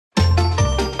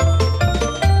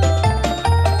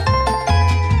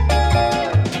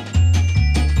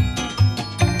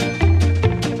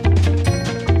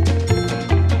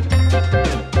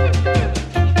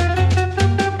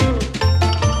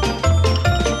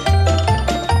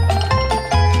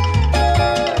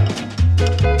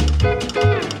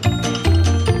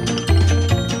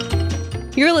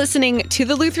listening to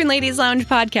the Lutheran Ladies Lounge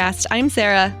podcast. I'm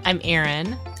Sarah. I'm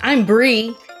Erin. I'm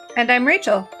Bree. And I'm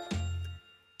Rachel.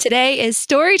 Today is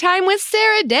Story Time with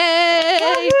Sarah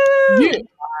Day.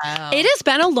 Wow. It has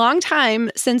been a long time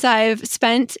since I've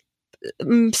spent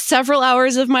several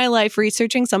hours of my life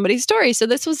researching somebody's story. So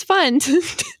this was fun to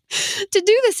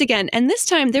do this again. And this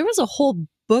time there was a whole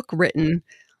book written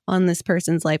on this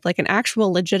person's life, like an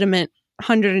actual legitimate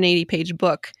 180-page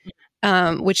book.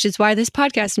 Which is why this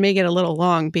podcast may get a little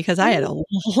long because I had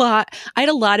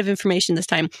a lot of information this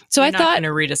time. So You're I thought going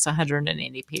to read us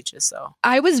 180 pages. So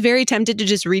I was very tempted to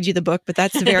just read you the book, but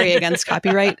that's very against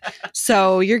copyright.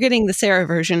 So you're getting the Sarah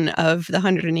version of the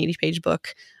 180-page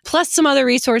book, plus some other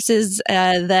resources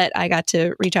that I got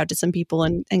to reach out to some people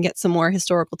and get some more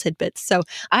historical tidbits. So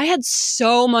I had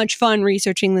so much fun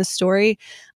researching this story.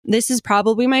 This is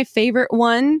probably my favorite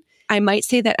one. I might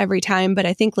say that every time, but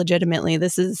I think legitimately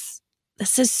this is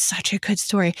such a good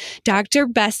story. Dr.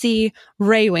 Bessie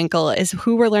Rehwinkel is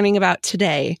who we're learning about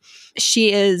today.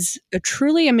 She is a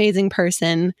truly amazing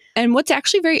person. And what's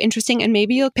actually very interesting, and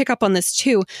maybe you'll pick up on this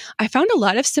too, I found a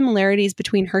lot of similarities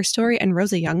between her story and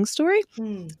Rosa Young's story.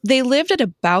 They lived at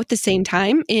about the same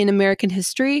time in American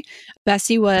history.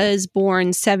 Bessie was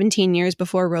born 17 years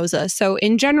before Rosa. So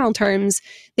in general terms,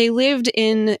 they lived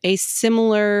in a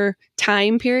similar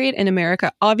time period in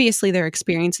America. Obviously, their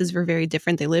experiences were very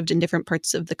different. They lived in different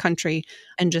parts of the country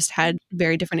and just had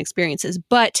very different experiences.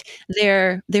 But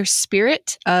their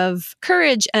spirit of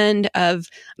courage and of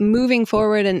moving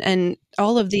forward and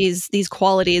all of these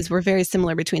qualities were very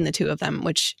similar between the two of them,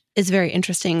 which is very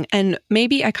interesting and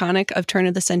maybe iconic of turn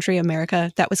of the century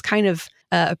America. That was kind of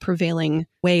a prevailing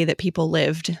way that people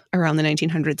lived around the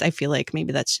 1900s. I feel like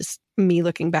maybe that's just me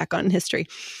looking back on history.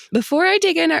 Before I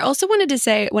dig in, I also wanted to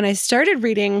say when I started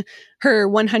reading her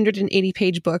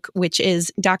 180-page book, which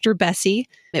is Dr. Bessie,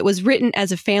 it was written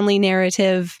as a family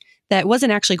narrative that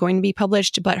wasn't actually going to be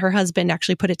published, but her husband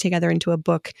actually put it together into a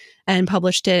book and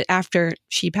published it after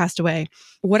she passed away.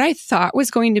 What I thought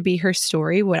was going to be her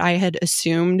story, what I had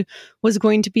assumed was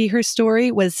going to be her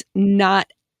story, was not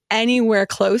anywhere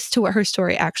close to what her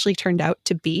story actually turned out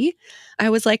to be. I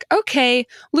was like, okay,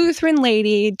 Lutheran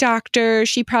lady, doctor,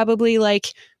 she probably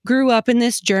grew up in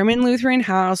this German Lutheran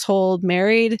household,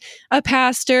 married a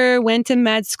pastor, went to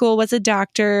med school, was a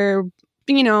doctor,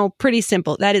 pretty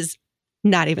simple. That is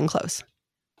not even close.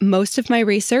 Most of my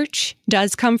research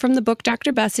does come from the book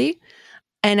Dr. Bessie,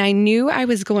 and I knew I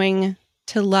was going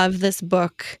to love this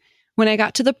book when I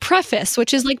got to the preface,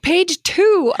 which is like page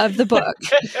 2 of the book.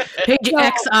 Page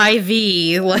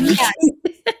XIV.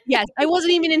 Yes, I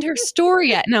wasn't even into her story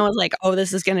yet. And I was like, oh,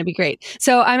 this is going to be great.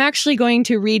 So I'm actually going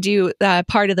to read you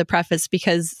part of the preface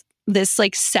because this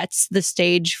sets the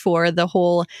stage for the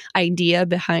whole idea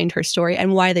behind her story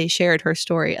and why they shared her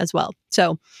story as well.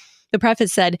 So the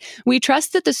preface said, "We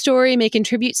trust that the story may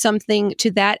contribute something to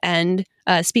that end,"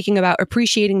 speaking about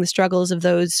appreciating the struggles of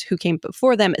those who came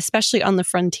before them, especially on the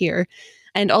frontier,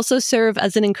 and also serve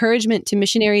as an encouragement to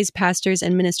missionaries, pastors,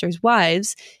 and ministers'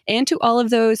 wives, and to all of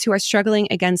those who are struggling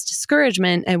against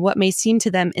discouragement and what may seem to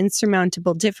them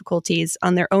insurmountable difficulties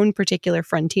on their own particular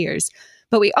frontiers.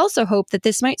 But we also hope that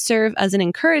this might serve as an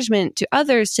encouragement to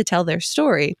others to tell their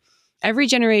story. Every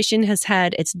generation has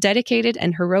had its dedicated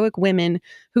and heroic women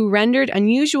who rendered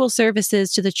unusual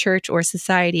services to the church or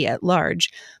society at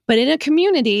large. But in a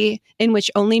community in which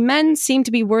only men seemed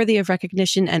to be worthy of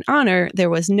recognition and honor,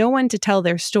 there was no one to tell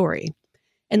their story.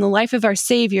 In the life of our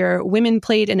Savior, women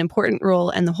played an important role,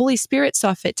 and the Holy Spirit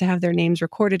saw fit to have their names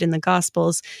recorded in the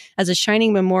Gospels as a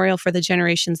shining memorial for the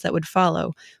generations that would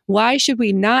follow. Why should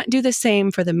we not do the same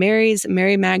for the Marys,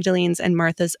 Mary Magdalenes, and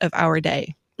Marthas of our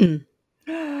day?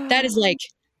 That is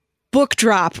book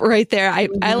drop right there. I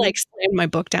slammed my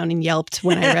book down and yelped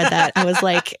when I read that. I was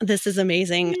like, this is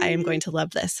amazing. I am going to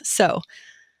love this. So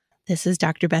this is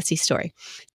Dr. Bessie's story.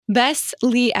 Bess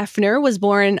Lee Effner was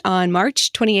born on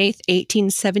March 28th,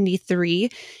 1873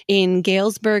 in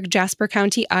Galesburg, Jasper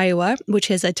County, Iowa, which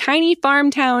is a tiny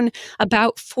farm town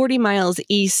about 40 miles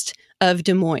east of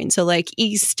Des Moines. So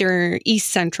east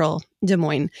central Des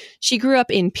Moines. She grew up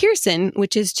in Pearson,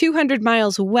 which is 200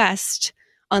 miles west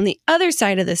on the other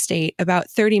side of the state, about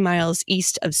 30 miles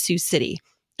east of Sioux City.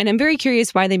 And I'm very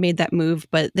curious why they made that move,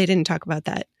 but they didn't talk about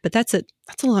that. But that's a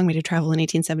long way to travel in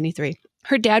 1873.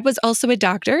 Her dad was also a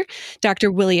doctor,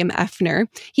 Dr. William Effner.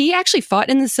 He actually fought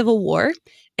in the Civil War,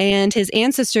 and his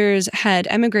ancestors had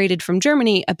emigrated from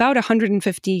Germany about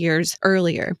 150 years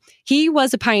earlier. He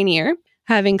was a pioneer,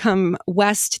 having come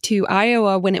west to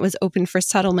Iowa when it was open for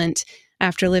settlement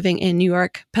after living in New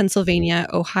York, Pennsylvania,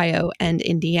 Ohio, and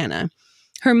Indiana.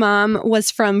 Her mom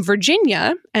was from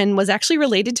Virginia and was actually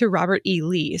related to Robert E.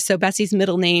 Lee. So Bessie's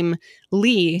middle name,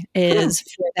 Lee, is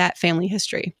for that family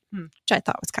history, which I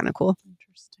thought was kind of cool.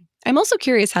 Interesting. I'm also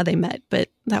curious how they met, but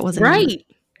that wasn't Right.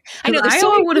 I know.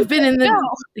 Iowa would have been in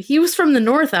he was from the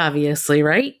north, obviously,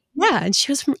 right? Yeah, and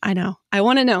she was from, I know. I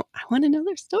want to know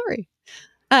their story.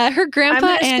 Her grandpa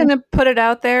I'm just going to put it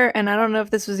out there, and I don't know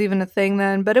if this was even a thing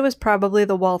then, but it was probably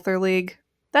the Walther League.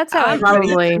 That's how everybody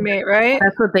probably. gets cremate, right?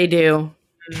 That's what they do.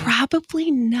 Probably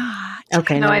not.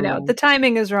 Okay. No, I know. The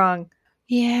timing is wrong.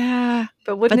 Yeah.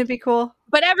 But wouldn't it be cool?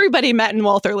 But everybody met in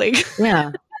Walther League.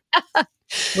 Yeah.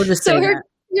 We'll just say that.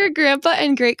 Your grandpa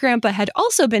and great-grandpa had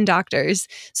also been doctors.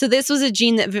 So this was a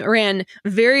gene that ran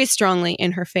very strongly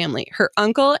in her family. Her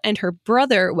uncle and her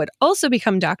brother would also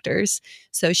become doctors.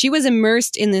 So she was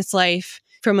immersed in this life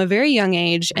from a very young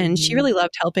age, and she really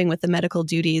loved helping with the medical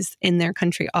duties in their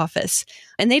country office.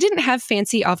 And they didn't have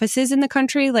fancy offices in the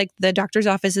country like the doctor's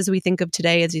offices we think of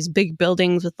today as these big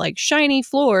buildings with like shiny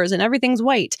floors and everything's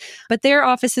white. But their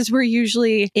offices were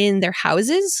usually in their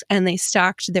houses, and they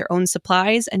stocked their own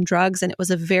supplies and drugs. And it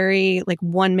was a very like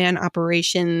one-man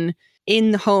operation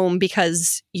in the home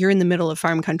because you're in the middle of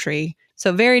farm country.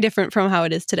 So very different from how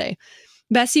it is today.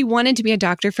 Bessie wanted to be a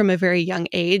doctor from a very young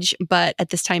age, but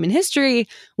at this time in history,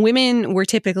 women were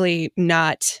typically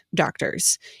not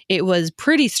doctors. It was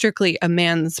pretty strictly a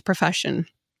man's profession.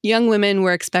 Young women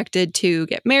were expected to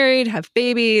get married, have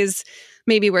babies,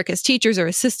 maybe work as teachers or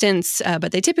assistants,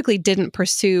 but they typically didn't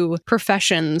pursue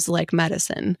professions like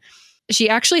medicine. She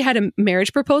actually had a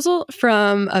marriage proposal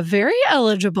from a very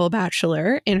eligible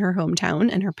bachelor in her hometown,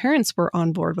 and her parents were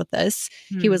on board with this.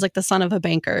 He was like the son of a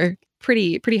banker.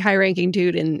 Pretty high-ranking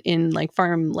dude in like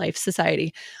farm life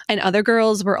society. And other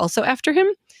girls were also after him.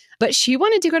 But she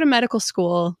wanted to go to medical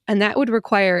school, and that would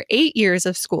require 8 years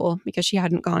of school because she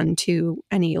hadn't gone to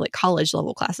any like college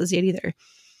level classes yet either.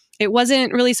 It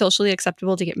wasn't really socially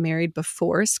acceptable to get married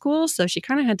before school, so she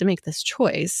kind of had to make this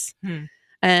choice.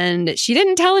 And she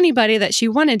didn't tell anybody that she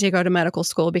wanted to go to medical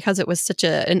school because it was such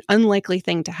an unlikely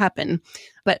thing to happen.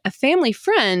 But a family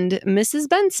friend, Mrs.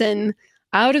 Benson,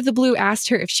 out of the blue asked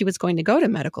her if she was going to go to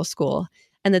medical school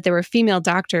and that there were female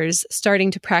doctors starting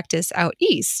to practice out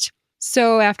east.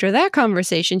 So after that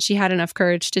conversation, she had enough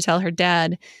courage to tell her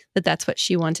dad that that's what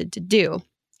she wanted to do.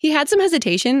 He had some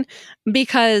hesitation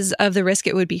because of the risk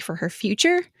it would be for her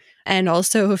future and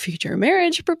also future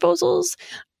marriage proposals.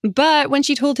 But when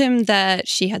she told him that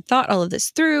she had thought all of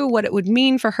this through, what it would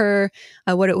mean for her,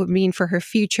 what it would mean for her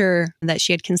future, that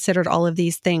she had considered all of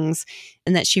these things,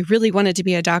 and that she really wanted to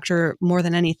be a doctor more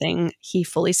than anything, he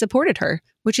fully supported her,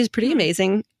 which is pretty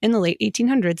amazing in the late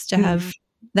 1800s to have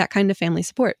that kind of family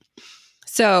support.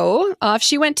 So off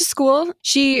she went to school.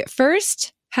 She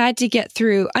first had to get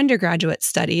through undergraduate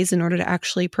studies in order to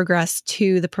actually progress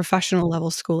to the professional level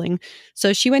schooling.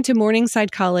 So she went to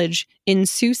Morningside College in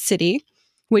Sioux City,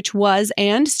 which was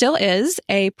and still is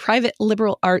a private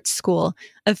liberal arts school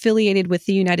affiliated with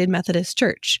the United Methodist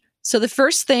Church. So the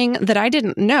first thing that I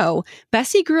didn't know,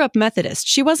 Bessie grew up Methodist.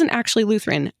 She wasn't actually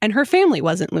Lutheran, and her family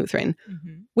wasn't Lutheran,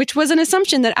 which was an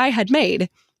assumption that I had made,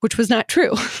 which was not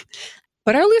true.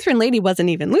 But our Lutheran lady wasn't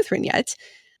even Lutheran yet.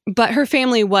 But her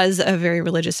family was a very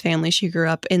religious family. She grew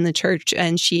up in the church,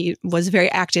 and she was very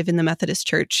active in the Methodist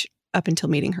Church up until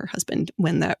meeting her husband,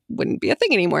 when that wouldn't be a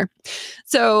thing anymore.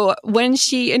 So when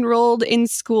she enrolled in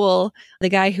school, the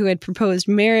guy who had proposed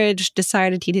marriage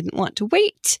decided he didn't want to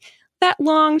wait that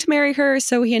long to marry her,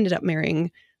 so he ended up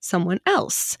marrying someone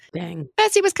else. Dang.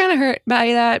 Bessie was kind of hurt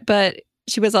by that, but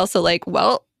she was also like,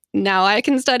 well, now I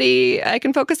can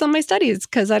focus on my studies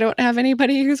because I don't have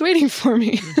anybody who's waiting for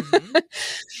me.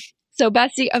 So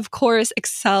Bessie, of course,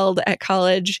 excelled at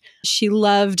college. She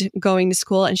loved going to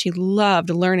school and she loved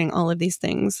learning all of these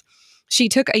things. She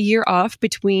took a year off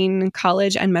between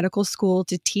college and medical school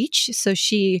to teach, so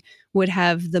she would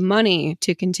have the money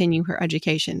to continue her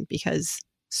education because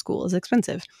school is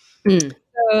expensive.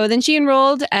 So then she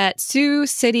enrolled at Sioux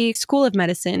City School of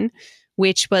Medicine,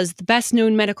 which was the best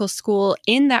known medical school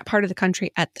in that part of the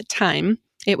country at the time.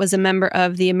 It was a member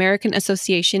of the American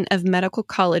Association of Medical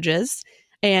Colleges,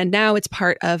 and now it's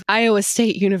part of Iowa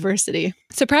State University.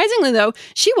 Surprisingly, though,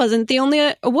 she wasn't the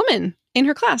only woman in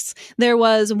her class. There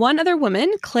was one other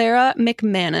woman, Clara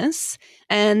McManus,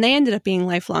 and they ended up being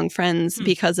lifelong friends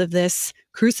because of this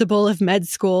crucible of med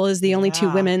school as the only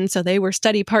two women. So they were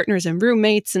study partners and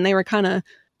roommates, and they were kind of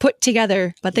put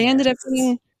together, but they ended up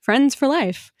being friends for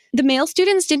life. The male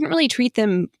students didn't really treat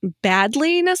them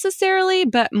badly necessarily,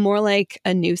 but more like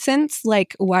a nuisance.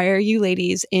 Like, why are you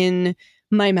ladies in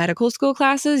my medical school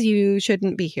classes? You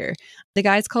shouldn't be here. The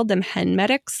guys called them hen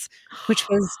medics, which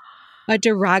was a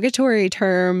derogatory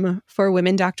term for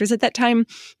women doctors at that time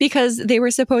because they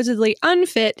were supposedly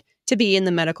unfit to be in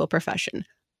the medical profession.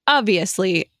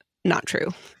 Obviously not true.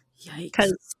 Yikes.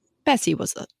 Because Bessie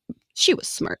she was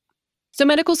smart. So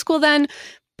medical school then,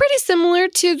 pretty similar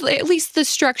to at least the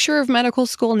structure of medical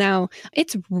school now.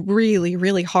 It's really,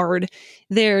 really hard.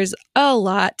 There's a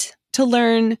lot to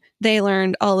learn. They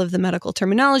learned all of the medical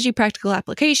terminology, practical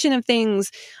application of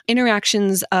things,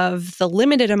 interactions of the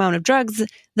limited amount of drugs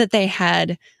that they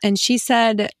had. And she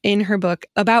said in her book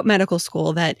about medical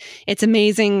school that it's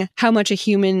amazing how much a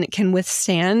human can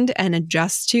withstand and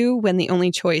adjust to when the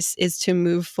only choice is to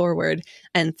move forward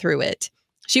and through it.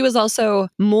 She was also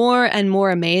more and more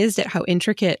amazed at how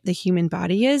intricate the human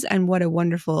body is and what a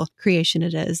wonderful creation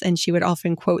it is. And she would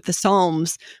often quote the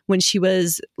Psalms when she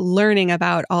was learning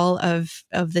about all of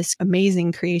this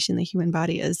amazing creation the human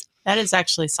body is. That is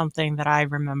actually something that I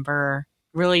remember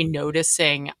really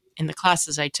noticing in the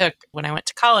classes I took. When I went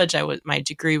to college, my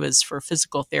degree was for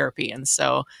physical therapy. And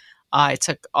so I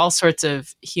took all sorts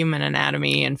of human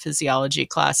anatomy and physiology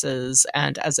classes.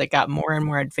 And as I got more and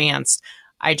more advanced,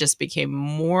 I just became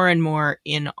more and more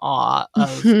in awe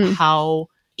of how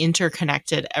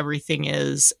interconnected everything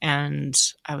is. And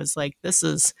I was like,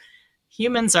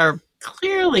 humans are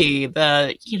clearly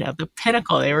the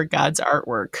pinnacle. They were God's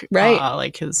artwork, right?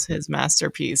 Like his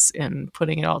masterpiece in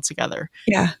putting it all together.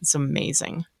 Yeah. It's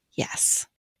amazing. Yes.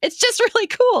 It's just really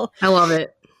cool. I love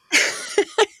it.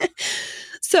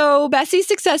 So Bessie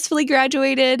successfully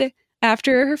graduated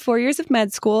after her 4 years of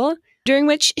med school, during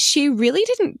which she really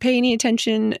didn't pay any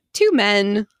attention to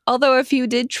men. Although a few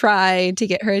did try to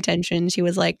get her attention, she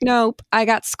was like, "Nope, I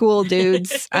got school,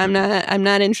 dudes. I'm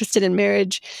not interested in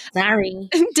marriage." Sorry.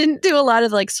 Didn't do a lot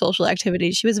of like social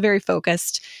activities. She was very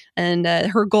focused, and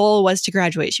her goal was to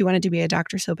graduate. She wanted to be a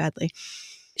doctor so badly.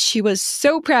 She was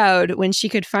so proud when she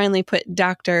could finally put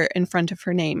doctor in front of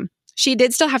her name. She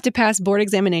did still have to pass board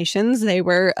examinations. They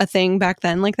were a thing back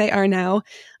then, like they are now.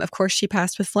 Of course, she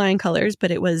passed with flying colors,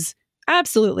 but it was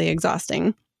absolutely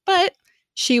exhausting. But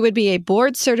she would be a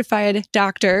board-certified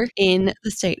doctor in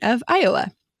the state of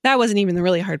Iowa. That wasn't even the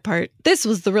really hard part. This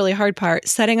was the really hard part,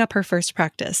 setting up her first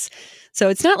practice. So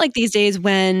it's not like these days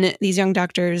when these young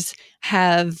doctors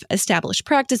have established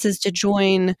practices to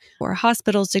join or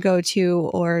hospitals to go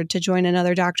to or to join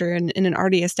another doctor in an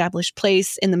already established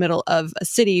place in the middle of a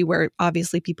city where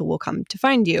obviously people will come to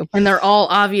find you. And they're all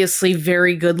obviously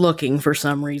very good looking for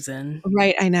some reason.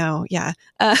 Right, I know, yeah.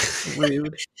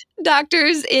 Rude.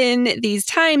 Doctors in these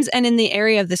times and in the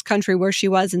area of this country where she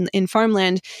was in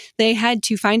farmland, they had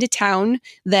to find a town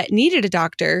that needed a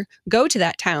doctor, go to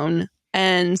that town,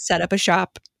 and set up a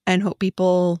shop and hope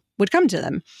people would come to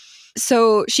them.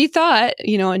 So she thought,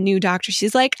 a new doctor,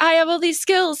 she's like, I have all these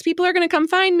skills. People are going to come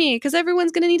find me because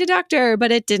everyone's going to need a doctor.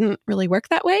 But it didn't really work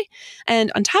that way. And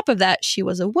on top of that, she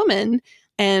was a woman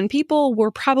and people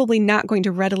were probably not going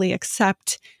to readily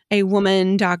accept a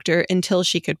woman doctor until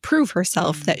she could prove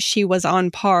herself that she was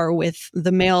on par with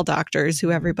the male doctors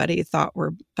who everybody thought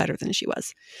were better than she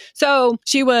was. So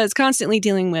she was constantly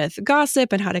dealing with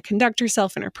gossip and how to conduct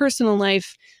herself in her personal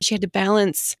life. She had to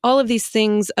balance all of these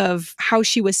things of how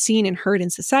she was seen and heard in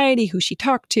society, who she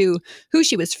talked to, who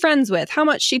she was friends with, how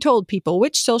much she told people,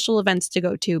 which social events to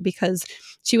go to, because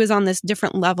she was on this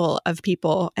different level of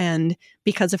people. And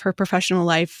because of her professional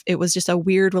life, it was just a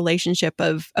weird relationship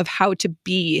of how to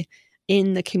be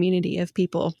in the community of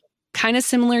people. Kind of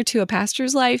similar to a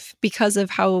pastor's life because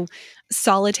of how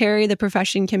solitary the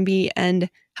profession can be and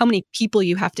how many people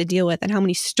you have to deal with and how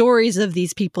many stories of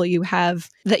these people you have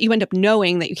that you end up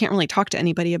knowing that you can't really talk to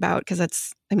anybody about because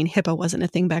HIPAA wasn't a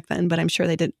thing back then, but I'm sure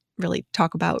they didn't really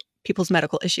talk about people's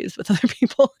medical issues with other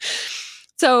people.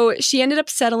 So she ended up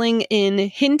settling in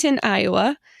Hinton,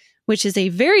 Iowa, which is a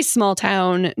very small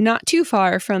town, not too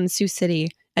far from Sioux City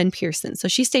and Pearson. So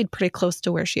she stayed pretty close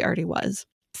to where she already was.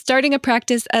 Starting a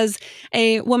practice as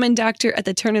a woman doctor at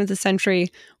the turn of the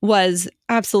century was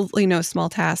absolutely no small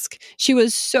task. She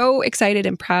was so excited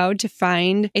and proud to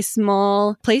find a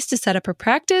small place to set up her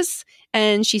practice,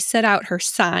 and she set out her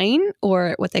sign,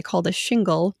 or what they called a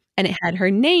shingle, and it had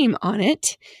her name on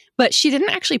it. But she didn't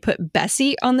actually put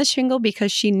Bessie on the shingle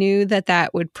because she knew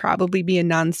that would probably be a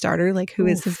non-starter. Like, who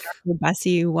is this Dr.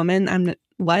 Bessie woman?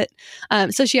 What?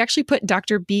 So she actually put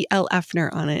Dr. B.L.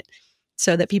 Effner on it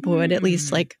so that people would at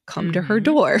least come to her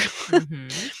door.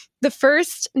 The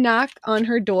first knock on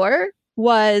her door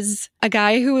was a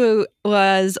guy who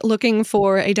was looking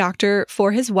for a doctor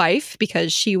for his wife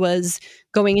because she was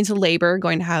going into labor,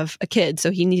 going to have a kid.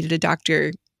 So he needed a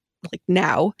doctor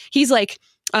now. He's like,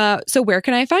 so where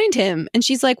can I find him? And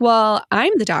she's like, well,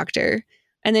 I'm the doctor.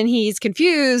 And then he's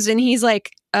confused and he's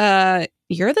like,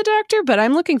 you're the doctor, but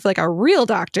I'm looking for like a real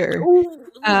doctor,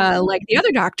 like the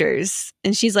other doctors.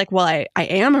 And she's like, well, I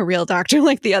am a real doctor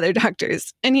like the other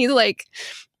doctors. And he's like,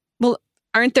 well,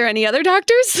 aren't there any other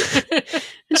doctors?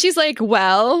 And she's like,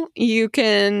 well, you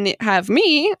can have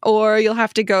me, or you'll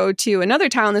have to go to another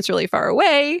town that's really far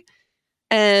away.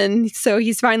 And so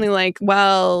he's finally like,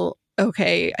 well,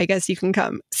 okay, I guess you can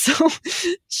come. So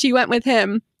she went with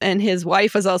him, and his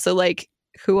wife was also like,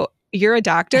 who? You're a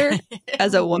doctor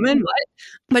as a woman? What?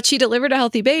 But she delivered a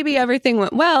healthy baby. Everything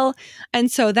went well. And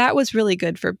so that was really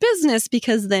good for business,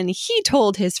 because then he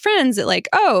told his friends that like,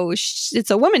 oh,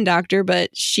 it's a woman doctor,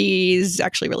 but she's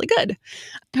actually really good.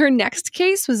 Her next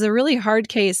case was a really hard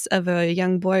case of a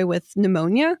young boy with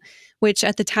pneumonia, which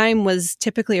at the time was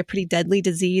typically a pretty deadly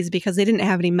disease because they didn't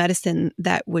have any medicine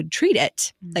that would treat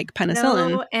it, like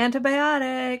penicillin. No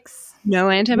antibiotics. No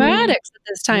antibiotics at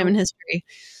this time in history.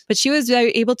 But she was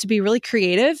able to be really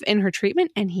creative in her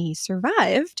treatment, and he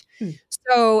survived.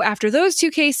 So after those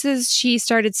two cases, she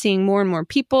started seeing more and more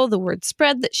people. The word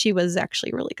spread that she was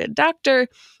actually a really good doctor,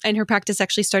 and her practice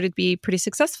actually started to be pretty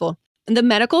successful. And the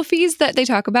medical fees that they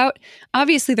talk about,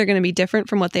 obviously they're going to be different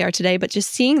from what they are today, but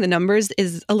just seeing the numbers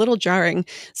is a little jarring.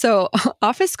 So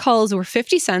office calls were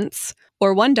 50 cents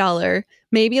or $1,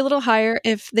 maybe a little higher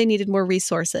if they needed more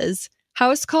resources.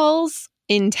 House calls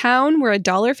in town were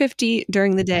 $1.50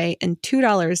 during the day and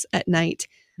 $2 at night.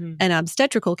 And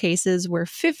obstetrical cases were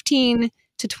 $15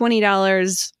 to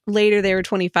 $20. Later, they were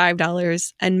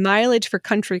 $25. And mileage for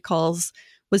country calls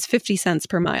was 50 cents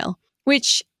per mile,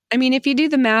 which, I mean, if you do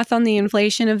the math on the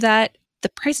inflation of that, the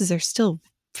prices are still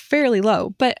fairly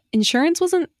low. But insurance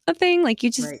wasn't a thing. Like,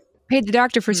 you just paid the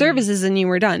doctor for services and you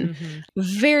were done.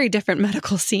 Very different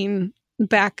medical scene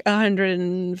back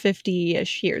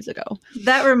 150-ish years ago.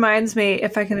 That reminds me,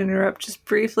 if I can interrupt just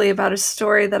briefly, about a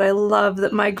story that I love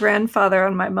that my grandfather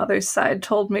on my mother's side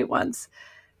told me once.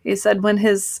 He said when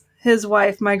his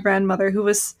wife, my grandmother, who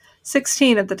was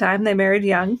 16 at the time, they married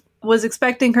young, was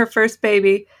expecting her first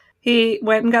baby, he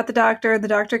went and got the doctor, and the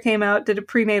doctor came out, did a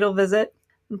prenatal visit,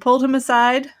 and pulled him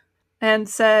aside and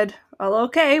said, well,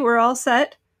 okay, we're all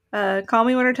set. Call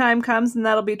me when her time comes, and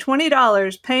that'll be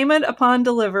 $20 payment upon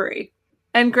delivery.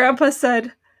 And Grandpa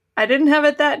said, I didn't have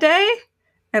it that day,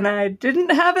 and I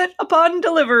didn't have it upon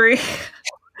delivery.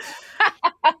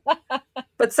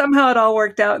 But somehow it all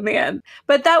worked out in the end.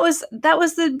 But that was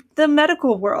the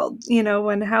medical world, you know,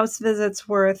 when house visits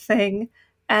were a thing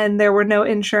and there were no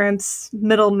insurance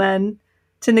middlemen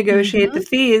to negotiate the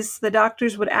fees. The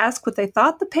doctors would ask what they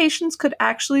thought the patients could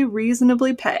actually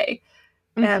reasonably pay.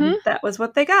 And that was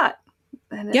what they got.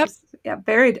 And it was,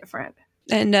 very different.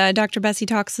 And Dr. Bessie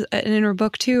talks in her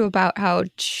book, too, about how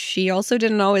she also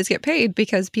didn't always get paid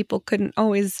because people couldn't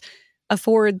always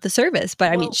afford the service.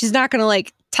 But I mean, she's not going to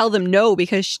like tell them no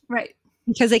because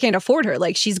they can't afford her.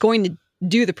 Like, she's going to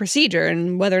do the procedure,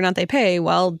 and whether or not they pay,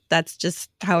 well, that's just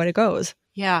how it goes.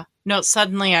 Yeah. No,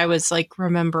 suddenly I was like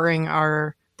remembering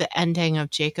the ending of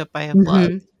Jacob by a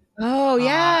Blood. Oh,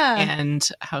 yeah. And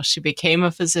how she became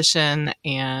a physician,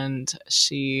 and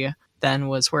she then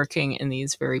was working in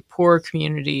these very poor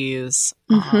communities.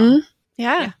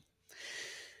 Yeah.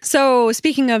 So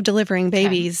speaking of delivering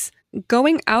babies,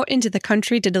 going out into the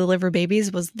country to deliver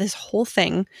babies was this whole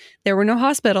thing. There were no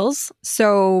hospitals,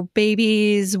 so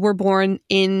babies were born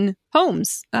in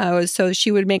homes. So she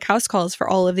would make house calls for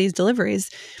all of these deliveries.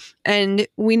 And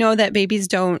we know that babies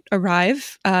don't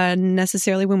arrive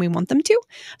necessarily when we want them to.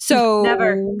 So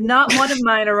never. Not one of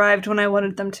mine arrived when I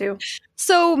wanted them to.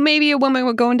 So maybe a woman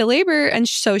would go into labor, and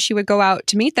so she would go out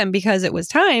to meet them because it was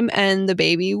time, and the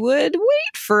baby would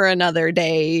wait for another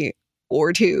day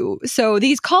or two. So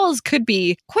these calls could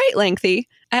be quite lengthy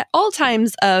at all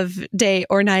times of day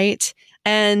or night.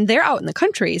 And they're out in the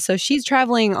country. So she's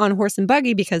traveling on horse and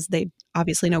buggy because they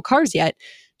obviously no cars yet.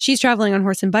 She's traveling on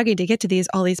horse and buggy to get to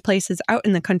all these places out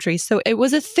in the country. So it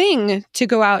was a thing to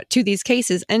go out to these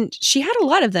cases. And she had a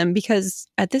lot of them because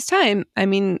at this time, I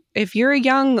mean, if you're a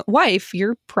young wife,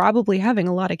 you're probably having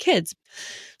a lot of kids.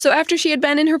 So after she had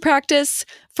been in her practice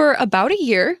for about a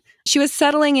year, she was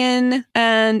settling in,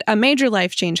 and a major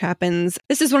life change happens.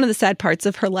 This is one of the sad parts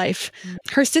of her life.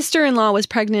 Her sister-in-law was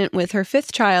pregnant with her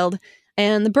 5th child,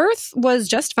 and the birth was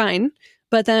just fine.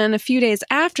 But then a few days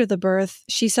after the birth,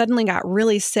 she suddenly got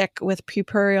really sick with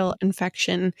puerperal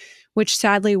infection, which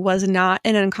sadly was not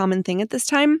an uncommon thing at this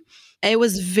time. It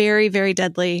was very, very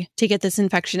deadly to get this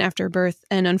infection after birth,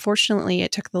 and unfortunately,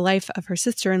 it took the life of her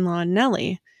sister-in-law,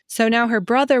 Nellie. So now her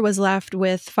brother was left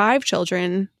with 5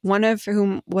 children, one of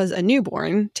whom was a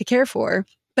newborn to care for.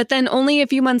 But then only a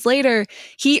few months later,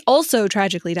 he also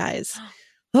tragically dies.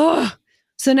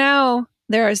 So now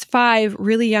there's 5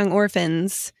 really young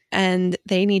orphans and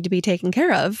they need to be taken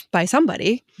care of by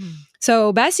somebody.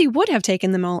 So Bessie would have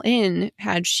taken them all in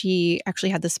had she actually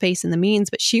had the space and the means,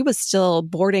 but she was still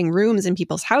boarding rooms in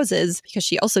people's houses because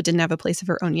she also didn't have a place of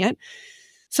her own yet.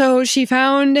 So she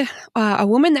found a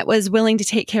woman that was willing to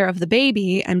take care of the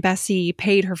baby, and Bessie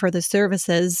paid her for the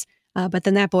services. But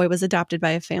then that boy was adopted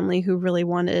by a family who really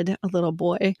wanted a little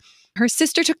boy. Her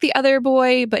sister took the other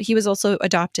boy, but he was also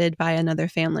adopted by another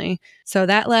family. So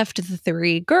that left the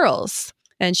 3 girls.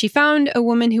 And she found a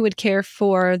woman who would care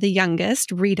for the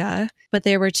youngest, Rita, but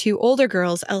there were 2 older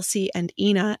girls, Elsie and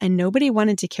Ina, and nobody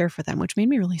wanted to care for them, which made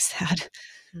me really sad.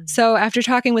 So after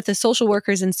talking with the social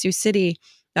workers in Sioux City,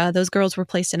 those girls were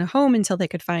placed in a home until they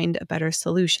could find a better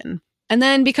solution. And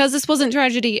then because this wasn't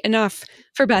tragedy enough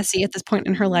for Bessie at this point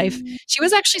in her life, she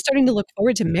was actually starting to look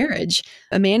forward to marriage.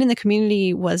 A man in the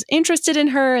community was interested in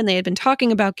her and they had been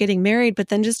talking about getting married, but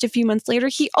then just a few months later,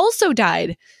 he also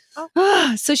died.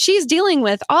 So she's dealing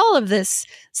with all of this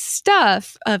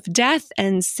stuff of death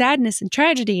and sadness and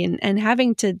tragedy and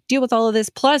having to deal with all of this,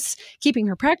 plus keeping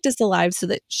her practice alive so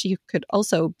that she could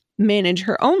also manage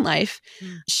her own life.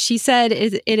 She said,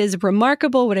 it is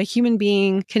remarkable what a human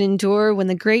being can endure when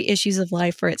the great issues of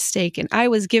life are at stake, and I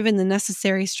was given the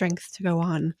necessary strength to go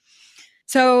on.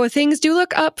 So things do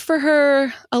look up for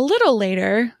her a little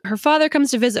later. Her father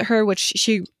comes to visit her, which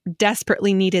she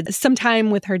desperately needed some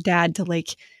time with her dad to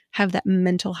have that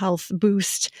mental health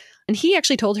boost. And he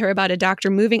actually told her about a doctor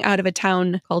moving out of a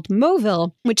town called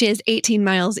Moville, which is 18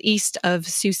 miles east of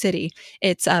Sioux City.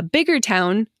 It's a bigger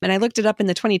town, and I looked it up in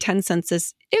the 2010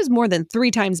 census. It was more than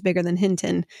 3 times bigger than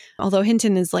Hinton, although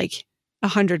Hinton is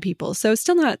 100 people, so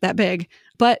still not that big,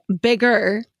 but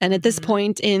bigger. And at this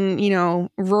point in,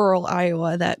 rural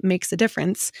Iowa, that makes a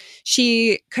difference.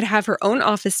 She could have her own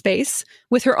office space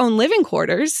with her own living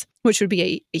quarters, which would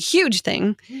be a huge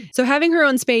thing. So having her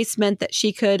own space meant that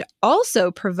she could also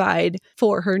provide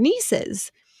for her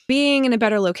nieces. Being in a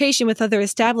better location with other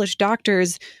established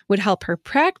doctors would help her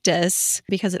practice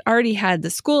because it already had the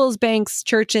schools, banks,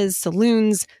 churches,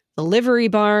 saloons, the livery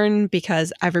barn,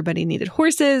 because everybody needed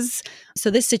horses. So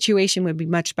this situation would be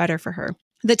much better for her.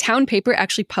 The town paper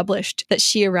actually published that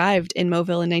she arrived in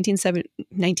Moville in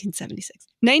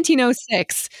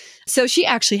 1906. So she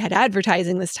actually had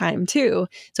advertising this time too.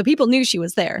 So people knew she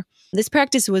was there. This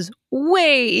practice was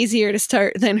way easier to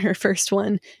start than her first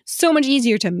one. So much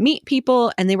easier to meet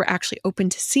people, and they were actually open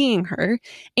to seeing her.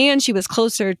 And she was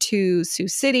closer to Sioux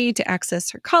City to access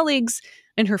her colleagues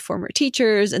and her former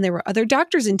teachers. And there were other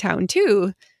doctors in town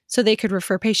too, so they could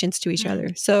refer patients to each other.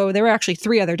 So there were actually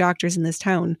 3 other doctors in this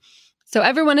town. So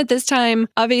everyone at this time,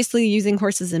 obviously using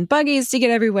horses and buggies to get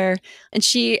everywhere. And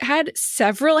she had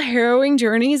several harrowing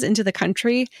journeys into the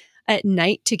country at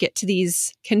night to get to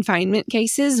these confinement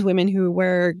cases, women who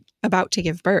were about to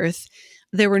give birth.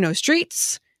 There were no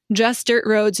streets, just dirt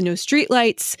roads, no street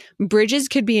lights. Bridges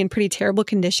could be in pretty terrible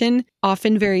condition,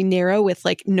 often very narrow with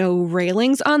no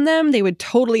railings on them. They would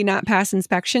totally not pass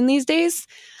inspection these days.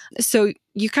 So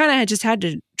you kind of just had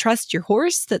to trust your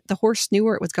horse, that the horse knew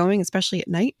where it was going, especially at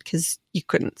night, because you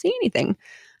couldn't see anything.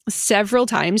 Several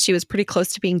times she was pretty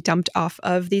close to being dumped off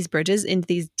of these bridges into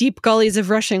these deep gullies of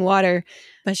rushing water.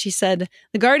 But she said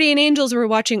the guardian angels were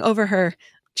watching over her.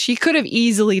 She could have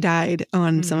easily died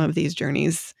on some of these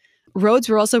journeys. Roads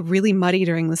were also really muddy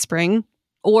during the spring.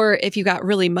 Or if you got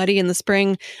really muddy in the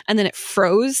spring and then it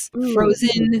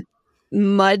frozen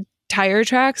mud tire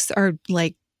tracks are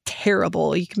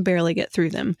terrible. You can barely get through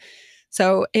them.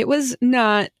 So it was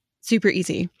not super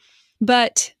easy.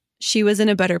 But she was in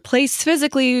a better place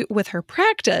physically with her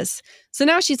practice. So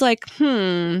now she's like,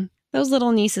 those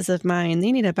little nieces of mine,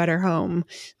 they need a better home.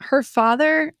 Her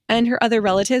father and her other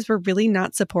relatives were really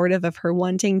not supportive of her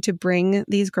wanting to bring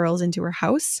these girls into her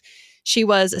house. She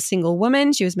was a single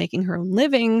woman. She was making her own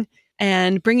living.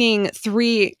 And bringing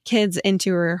 3 kids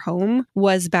into her home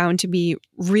was bound to be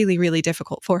really, really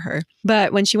difficult for her.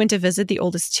 But when she went to visit the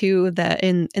oldest 2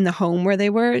 in the home where they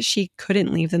were, she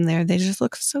couldn't leave them there. They just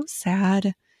looked so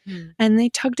sad. And they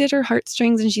tugged at her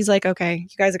heartstrings, and she's like, okay,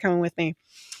 you guys are coming with me.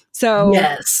 So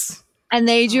yes. And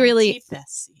they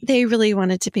really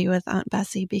wanted to be with Aunt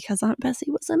Bessie because Aunt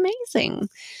Bessie was amazing.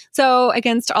 So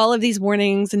against all of these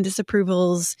warnings and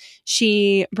disapprovals,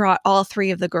 she brought all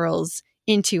 3 of the girls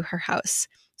into her house.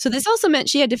 So this also meant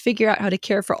she had to figure out how to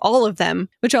care for all of them,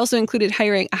 which also included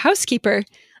hiring a housekeeper.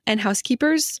 And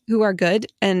housekeepers who are good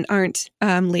and aren't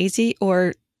lazy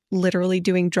or literally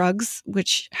doing drugs,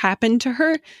 which happened to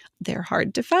her, they're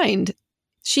hard to find.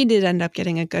 She did end up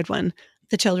getting a good one.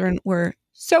 The children were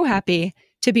so happy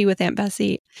to be with Aunt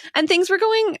Bessie. And things were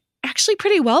going actually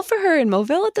pretty well for her in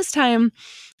Mobile at this time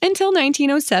until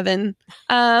 1907.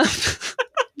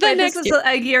 This is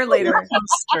a year later.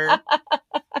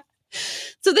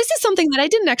 So this is something that I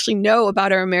didn't actually know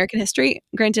about our American history.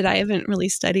 Granted, I haven't really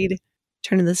studied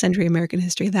turn of the century American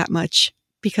history that much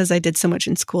because I did so much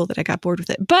in school that I got bored with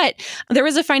it. But there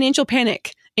was a financial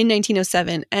panic in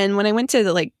 1907. And when I went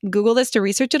to Google this to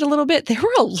research it a little bit, there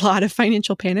were a lot of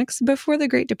financial panics before the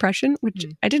Great Depression, which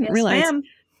I didn't realize.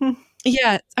 Ma'am.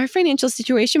 Yeah, our financial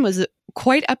situation was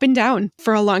quite up and down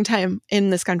for a long time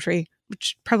in this country,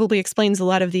 which probably explains a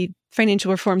lot of the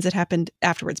financial reforms that happened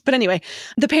afterwards. But anyway,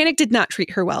 the panic did not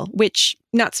treat her well, which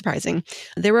not surprising.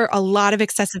 There were a lot of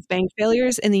excessive bank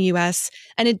failures in the U.S.,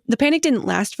 and the panic didn't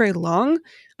last very long,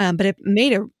 but it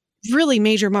made a really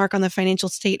major mark on the financial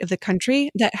state of the country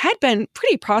that had been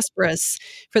pretty prosperous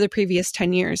for the previous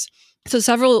 10 years. So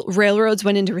several railroads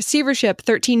went into receivership,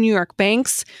 13 New York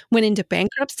banks went into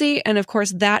bankruptcy, and of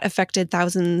course that affected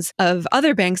thousands of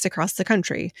other banks across the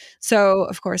country. So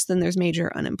of course then there's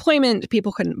major unemployment,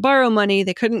 people couldn't borrow money,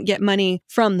 they couldn't get money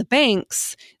from the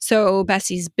banks. So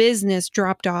Bessie's business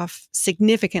dropped off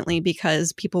significantly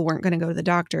because people weren't going to go to the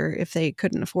doctor if they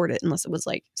couldn't afford it unless it was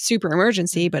like super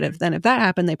emergency, but if that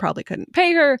happened they probably couldn't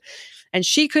pay her, and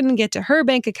she couldn't get to her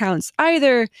bank accounts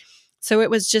either. So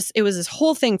it was this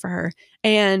whole thing for her.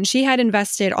 And she had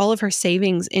invested all of her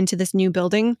savings into this new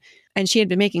building, and she had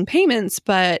been making payments,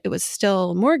 but it was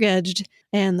still mortgaged.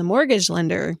 And the mortgage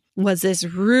lender was this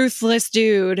ruthless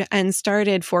dude and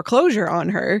started foreclosure on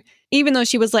her, even though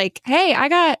she was like, hey, I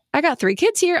got 3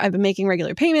 kids here. I've been making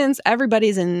regular payments.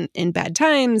 Everybody's in bad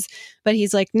times. But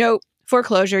he's like, nope,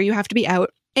 foreclosure. You have to be out.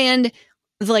 And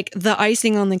like the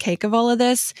icing on the cake of all of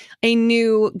this, a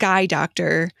new guy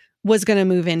doctor was going to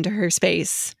move into her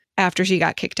space after she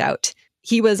got kicked out.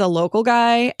 He was a local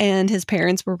guy and his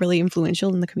parents were really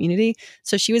influential in the community.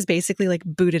 So she was basically like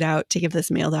booted out to give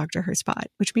this male doctor her spot,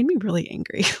 which made me really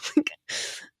angry. Like,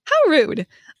 how rude.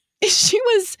 She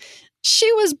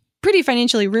was pretty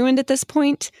financially ruined at this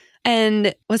point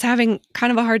and was having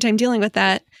kind of a hard time dealing with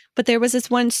that. But there was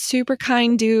this one super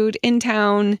kind dude in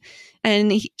town,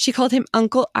 and she called him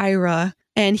Uncle Ira.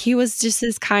 And he was just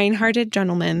this kind-hearted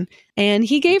gentleman. And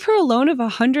he gave her a loan of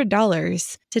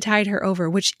 $100 to tide her over,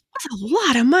 which was a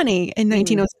lot of money in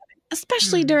 1907,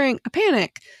 especially during a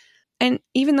panic. And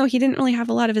even though he didn't really have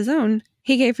a lot of his own,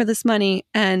 he gave her this money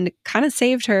and kind of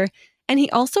saved her. And he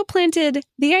also planted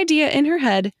the idea in her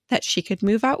head that she could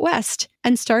move out west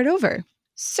and start over.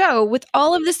 So with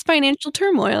all of this financial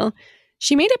turmoil,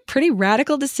 she made a pretty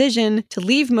radical decision to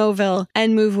leave Mobile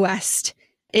and move west.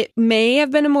 It may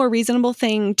have been a more reasonable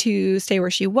thing to stay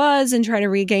where she was and try to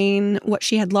regain what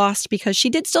she had lost because she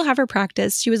did still have her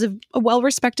practice. She was a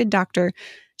well-respected doctor.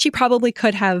 She probably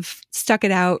could have stuck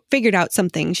it out, figured out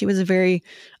something. She was a very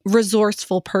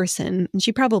resourceful person, and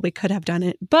she probably could have done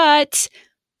it. But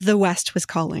the West was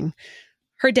calling.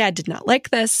 Her dad did not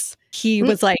like this. He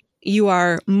was like, you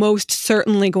are most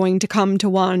certainly going to come to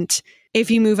want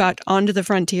if you move out onto the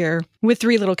frontier with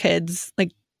 3 little kids.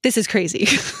 Like, this is crazy.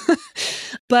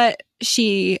 But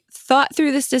she thought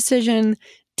through this decision,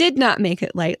 did not make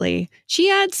it lightly. She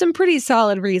had some pretty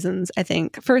solid reasons, I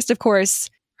think. First, of course,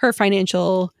 her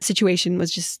financial situation was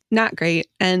just not great.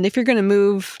 And if you're going to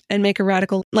move and make a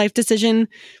radical life decision,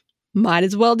 might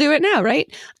as well do it now, right?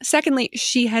 Secondly,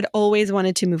 she had always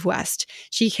wanted to move west.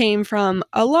 She came from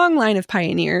a long line of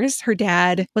pioneers. Her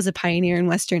dad was a pioneer in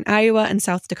western Iowa and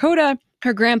South Dakota.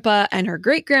 Her grandpa and her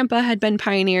great-grandpa had been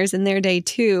pioneers in their day,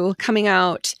 too, coming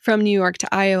out from New York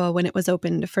to Iowa when it was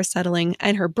opened for settling.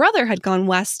 And her brother had gone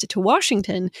west to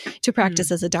Washington to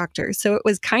practice as a doctor. So it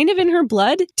was kind of in her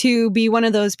blood to be one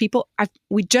of those people.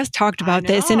 We just talked about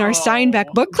this in our Steinbeck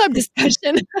book club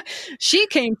discussion. She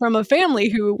came from a family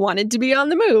who wanted to be on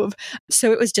the move.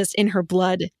 So it was just in her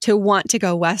blood to want to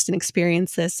go west and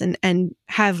experience this and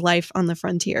have life on the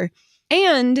frontier.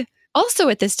 And also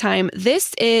at this time,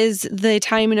 this is the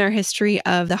time in our history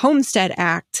of the Homestead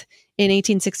Act in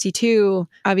 1862,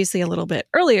 obviously a little bit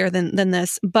earlier than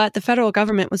this, but the federal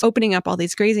government was opening up all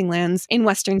these grazing lands in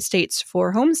western states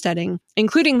for homesteading,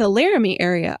 including the Laramie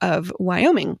area of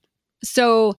Wyoming.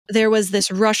 So there was this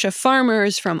rush of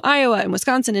farmers from Iowa and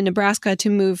Wisconsin and Nebraska to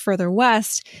move further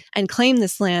west and claim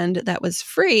this land that was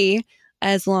free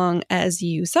as long as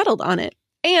you settled on it.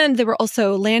 And there were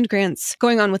also land grants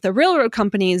going on with the railroad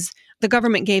companies. The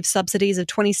government gave subsidies of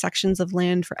 20 sections of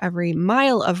land for every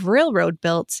mile of railroad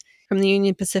built from the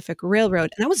Union Pacific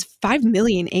Railroad. And that was 5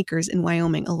 million acres in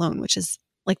Wyoming alone, which is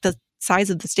like the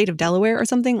size of the state of Delaware or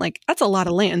something. Like, that's a lot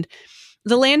of land.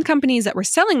 The land companies that were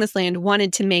selling this land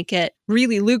wanted to make it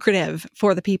really lucrative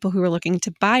for the people who were looking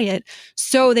to buy it.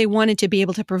 So they wanted to be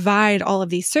able to provide all of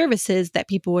these services that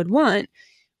people would want,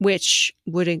 which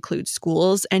would include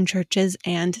schools and churches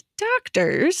and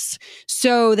doctors.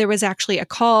 So there was actually a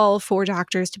call for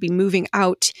doctors to be moving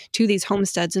out to these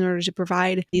homesteads in order to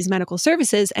provide these medical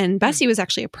services. And Bessie was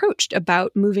actually approached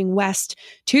about moving west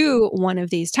to one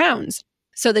of these towns.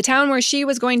 So the town where she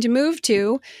was going to move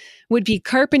to would be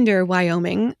Carpenter,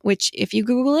 Wyoming, which if you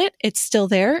Google it, it's still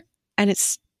there and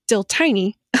it's still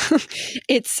tiny.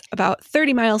 It's about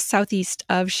 30 miles southeast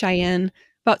of Cheyenne,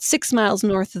 about 6 miles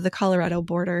north of the Colorado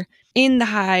border, in the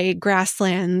high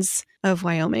grasslands of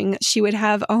Wyoming. She would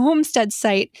have a homestead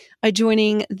site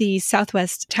adjoining the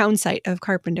southwest town site of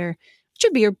Carpenter, which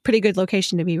would be a pretty good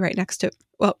location to be right next to,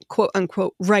 well, quote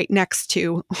unquote, right next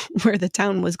to where the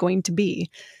town was going to be.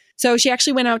 So she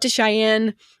actually went out to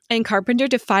Cheyenne and Carpenter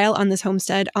to file on this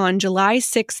homestead on July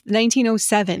 6th,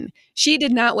 1907. She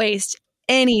did not waste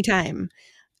any time.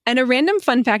 And a random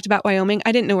fun fact about Wyoming,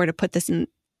 I didn't know where to put this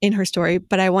in her story,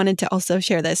 but I wanted to also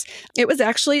share this. It was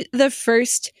actually the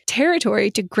first territory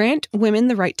to grant women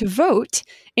the right to vote,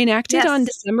 enacted on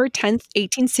December 10th,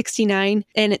 1869,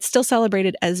 and it's still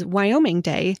celebrated as Wyoming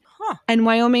Day. And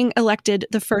Wyoming elected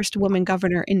the first woman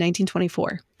governor in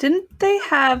 1924. Didn't they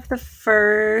have the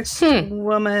first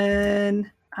woman?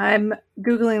 I'm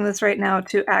Googling this right now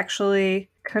to actually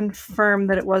confirm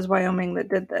that it was Wyoming that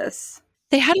did this.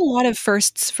 They had a lot of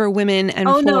firsts for women and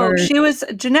no, she was,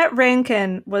 Jeanette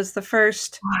Rankin was the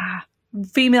first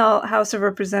female House of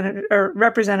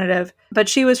representative, but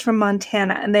she was from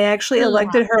Montana, and they actually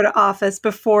elected her to office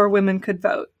before women could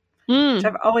vote, which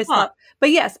I've always thought.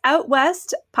 But yes, out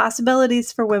west,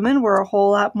 possibilities for women were a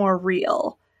whole lot more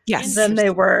real than they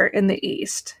were in the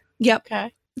east. Yep.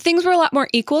 Okay. Things were a lot more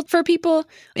equal for people.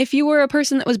 If you were a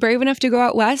person that was brave enough to go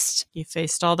out west, you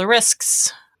faced all the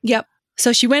risks. Yep.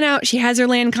 So she went out, she has her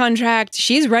land contract,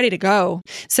 she's ready to go.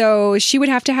 So she would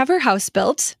have to have her house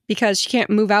built because she can't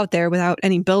move out there without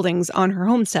any buildings on her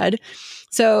homestead.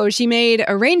 So she made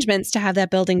arrangements to have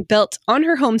that building built on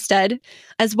her homestead,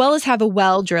 as well as have a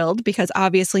well drilled because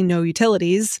obviously no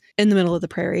utilities in the middle of the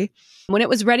prairie. When it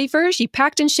was ready for her, she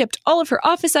packed and shipped all of her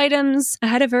office items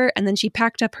ahead of her, and then she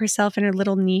packed up herself and her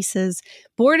little nieces,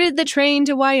 boarded the train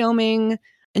to Wyoming,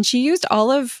 and she used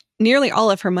nearly all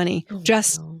of her money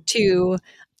just to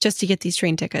get these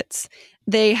train tickets.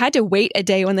 They had to wait a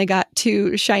day when they got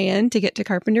to Cheyenne to get to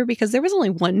Carpenter because there was only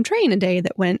one train a day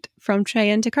that went from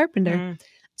Cheyenne to Carpenter.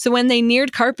 So when they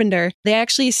neared Carpenter, they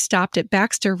actually stopped at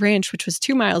Baxter Ranch, which was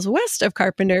 2 miles west of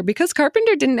Carpenter, because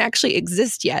Carpenter didn't actually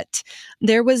exist yet.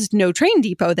 There was no train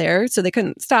depot there, so they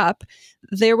couldn't stop.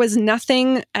 There was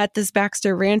nothing at this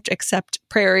Baxter Ranch except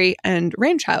prairie and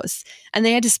ranch house. And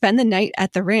they had to spend the night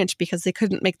at the ranch because they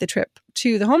couldn't make the trip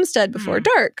to the homestead before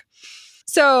dark.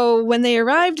 So when they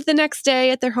arrived the next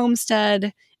day at their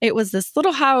homestead, it was this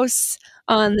little house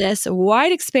on this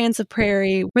wide expanse of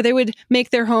prairie where they would make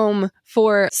their home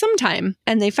for some time.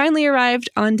 And they finally arrived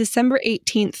on December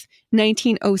 18th,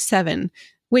 1907,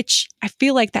 which I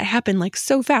feel like that happened like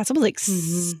so fast. It was like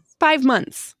 5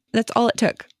 months. That's all it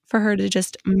took for her to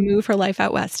just move her life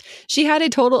out west. She had a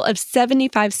total of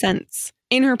 75 cents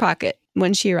in her pocket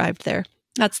when she arrived there.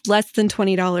 That's less than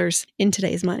 $20 in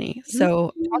today's money.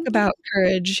 So talk about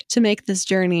courage to make this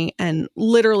journey and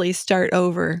literally start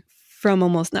over from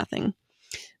almost nothing.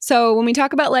 So when we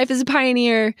talk about life as a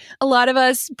pioneer, a lot of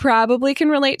us probably can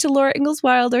relate to Laura Ingalls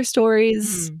Wilder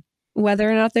stories,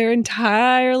 whether or not they're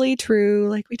entirely true,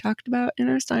 like we talked about in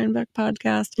our Steinbeck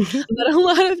podcast. But a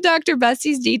lot of Dr.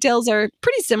 Bessie's details are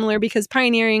pretty similar because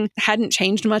pioneering hadn't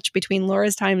changed much between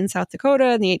Laura's time in South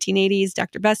Dakota in the 1880s,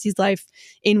 Dr. Bessie's life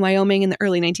in Wyoming in the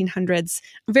early 1900s.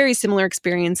 Very similar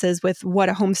experiences with what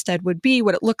a homestead would be,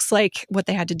 what it looks like, what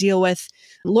they had to deal with.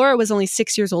 Laura was only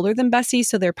 6 years older than Bessie,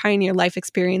 so their pioneer life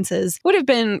experiences would have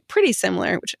been pretty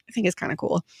similar, which I think is kind of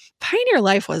cool. Pioneer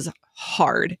life was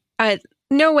hard.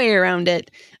 No way around it.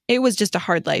 It was just a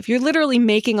hard life. You're literally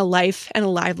making a life and a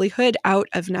livelihood out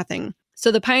of nothing.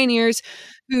 So the pioneers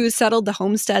who settled the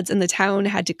homesteads in the town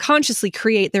had to consciously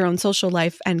create their own social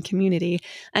life and community.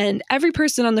 And every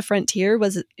person on the frontier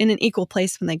was in an equal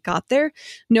place when they got there.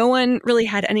 No one really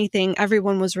had anything.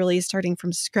 Everyone was really starting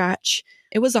from scratch.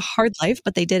 It was a hard life,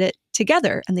 but they did it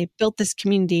together and they built this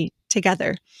community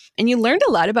together. And you learned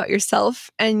a lot about yourself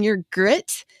and your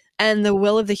grit and the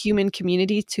will of the human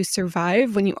community to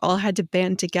survive when you all had to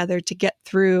band together to get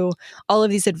through all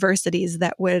of these adversities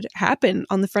that would happen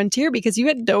on the frontier because you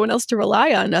had no one else to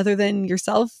rely on other than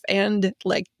yourself and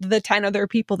like the 10 other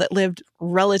people that lived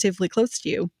relatively close to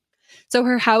you. So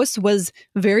her house was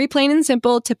very plain and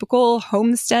simple, typical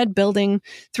homestead building.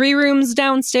 3 rooms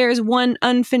downstairs, 1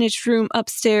 unfinished room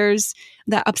upstairs.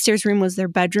 That upstairs room was their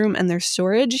bedroom and their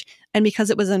storage. And because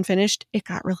it was unfinished, it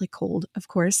got really cold, of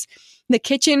course. The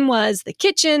kitchen was the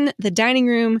kitchen, the dining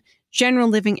room, general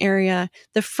living area.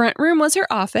 The front room was her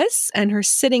office and her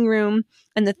sitting room.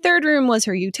 And the third room was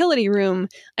her utility room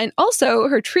and also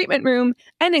her treatment room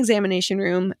and examination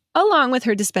room, along with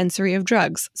her dispensary of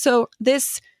drugs. So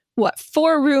this,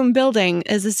 4-room building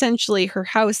is essentially her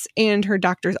house and her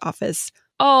doctor's office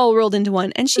all rolled into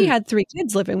one. And she had 3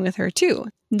 kids living with her too.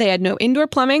 They had no indoor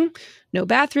plumbing, no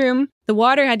bathroom. The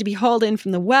water had to be hauled in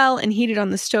from the well and heated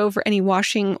on the stove for any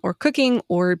washing or cooking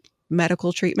or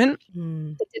medical treatment.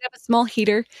 They did have a small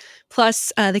heater,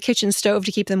 plus the kitchen stove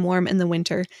to keep them warm in the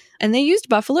winter. And they used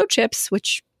buffalo chips,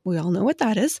 which we all know what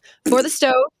that is, for the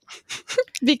stove.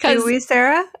 Because Do we,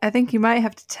 Sarah? I think you might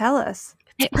have to tell us.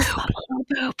 it was buffalo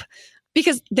poop.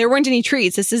 Because there weren't any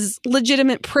trees. This is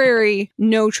legitimate prairie,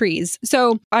 no trees.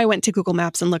 So I went to Google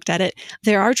Maps and looked at it.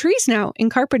 There are trees now in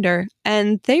Carpenter,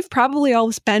 and they've probably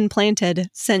all been planted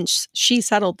since she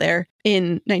settled there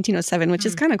in 1907, which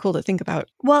is kind of cool to think about.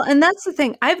 Well, and that's the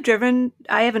thing. I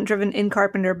haven't driven in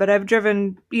Carpenter, but I've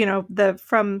driven,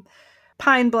 from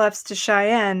Pine Bluffs to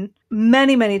Cheyenne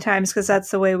many, many times because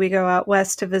that's the way we go out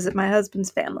west to visit my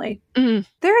husband's family. Mm-hmm.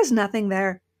 There is nothing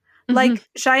there. Mm-hmm. Like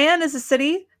Cheyenne is a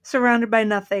city surrounded by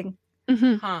nothing.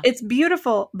 Mm-hmm. Huh. It's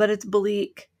beautiful, but it's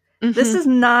bleak. Mm-hmm. This is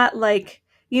not like,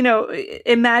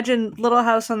 imagine Little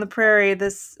House on the Prairie,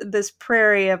 this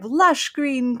prairie of lush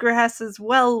green grasses,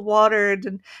 well watered.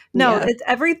 And it's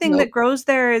everything that grows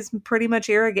there is pretty much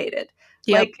irrigated.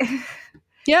 Yep. Like,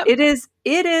 Yep.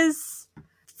 it is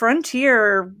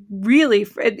frontier, really,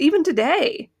 even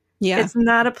today. Yeah. It's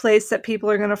not a place that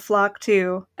people are going to flock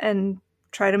to and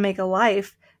try to make a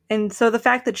life. And so the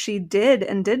fact that she did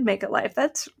make a life,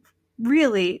 that's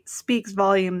really speaks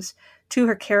volumes to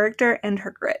her character and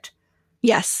her grit.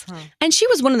 Yes. And she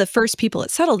was one of the first people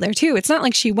that settled there too. It's not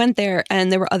like she went there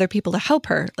and there were other people to help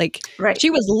her. Like, Right. She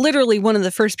was literally one of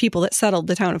the first people that settled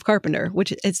the town of Carpenter,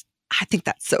 which is, I think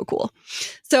that's so cool.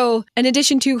 So in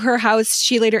addition to her house,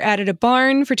 she later added a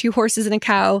barn for 2 horses and a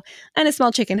cow and a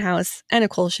small chicken house and a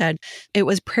coal shed. It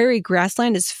was prairie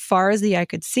grassland as far as the eye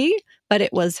could see, but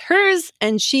it was hers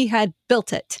and she had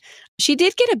built it. She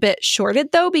did get a bit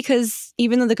shorted though, because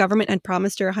even though the government had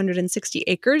promised her 160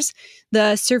 acres,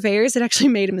 the surveyors had actually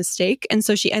made a mistake. And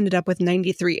so she ended up with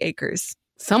 93 acres.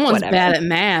 Someone's Whatever. bad at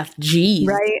math. Jeez.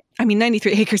 Right. I mean,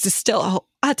 93 acres is still,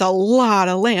 that's a lot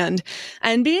of land.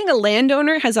 And being a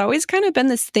landowner has always kind of been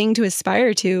this thing to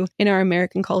aspire to in our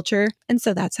American culture. And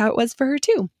so that's how it was for her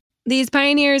too. These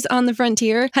pioneers on the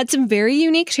frontier had some very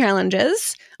unique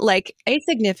challenges, like a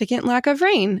significant lack of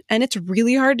rain. And it's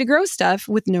really hard to grow stuff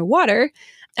with no water.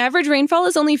 Average rainfall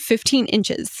is only 15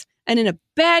 inches. And in a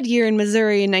bad year in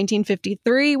Missouri in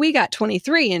 1953, we got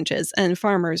 23 inches. And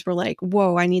farmers were like,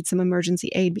 whoa, I need some emergency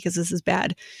aid because this is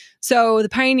bad. So the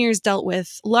pioneers dealt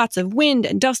with lots of wind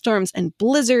and dust storms and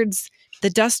blizzards.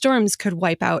 The dust storms could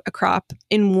wipe out a crop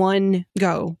in one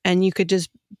go. And you could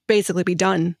just basically be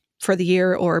done for the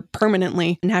year or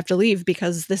permanently and have to leave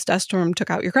because this dust storm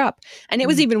took out your crop. And it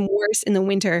was even worse in the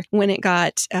winter when it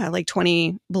got like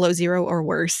 20 below zero or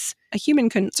worse. A human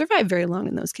couldn't survive very long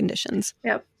in those conditions.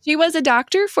 Yep. She was a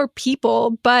doctor for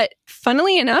people, but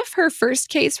funnily enough, her first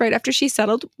case right after she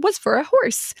settled was for a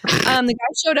horse. The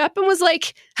guy showed up and was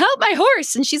like, help my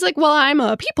horse. And she's like, well, I'm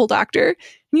a people doctor.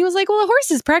 And he was like, well, a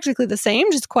horse is practically the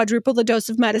same, just quadruple the dose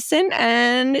of medicine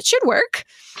and it should work.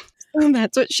 And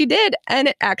that's what she did. And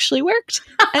it actually worked.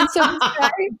 And so this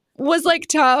guy was like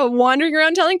wandering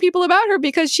around telling people about her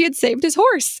because she had saved his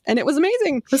horse. And it was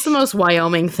amazing. That's the most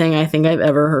Wyoming thing I think I've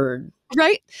ever heard.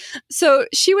 Right? So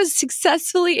she was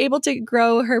successfully able to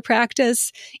grow her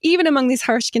practice, even among these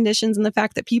harsh conditions and the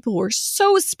fact that people were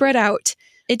so spread out.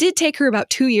 It did take her about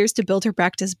 2 years to build her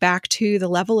practice back to the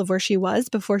level of where she was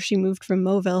before she moved from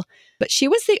Mobile. But she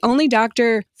was the only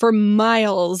doctor for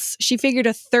miles. She figured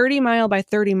a 30-mile by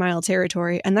 30-mile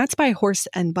territory, and that's by horse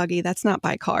and buggy. That's not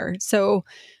by car. So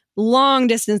long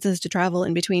distances to travel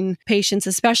in between patients,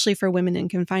 especially for women in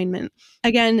confinement.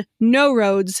 Again, no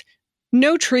roads,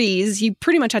 no trees. You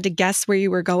pretty much had to guess where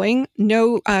you were going.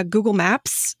 No Google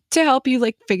Maps to help you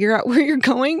like figure out where you're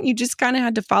going. You just kind of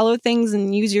had to follow things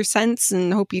and use your sense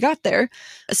and hope you got there,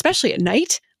 especially at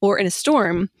night or in a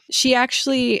storm. She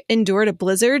actually endured a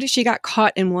blizzard. She got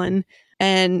caught in one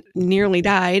and nearly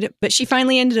died, but she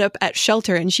finally ended up at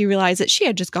shelter and she realized that she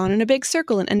had just gone in a big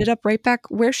circle and ended up right back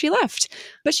where she left.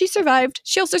 But she survived.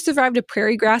 She also survived a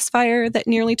prairie grass fire that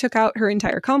nearly took out her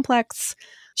entire complex.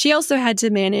 She also had to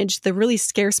manage the really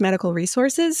scarce medical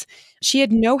resources. She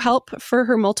had no help for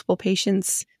her multiple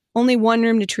patients, only one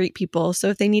room to treat people. So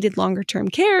if they needed longer term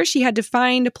care, she had to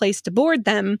find a place to board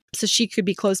them so she could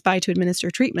be close by to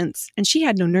administer treatments. And she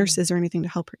had no nurses or anything to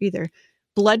help her either.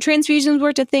 Blood transfusions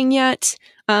weren't a thing yet.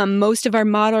 Most of our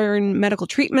modern medical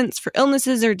treatments for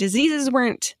illnesses or diseases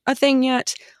weren't a thing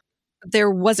yet.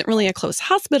 There wasn't really a close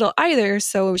hospital either,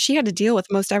 so she had to deal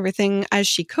with most everything as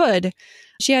she could.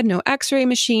 She had no x-ray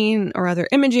machine or other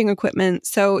imaging equipment,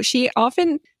 so she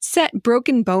often set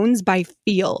broken bones by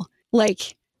feel.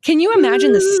 Like, can you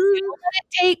imagine the skill that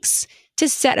it takes to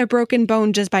set a broken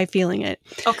bone just by feeling it?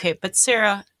 Okay, but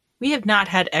Sarah, we have not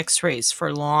had x-rays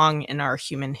for long in our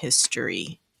human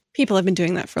history. People have been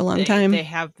doing that for a long time. They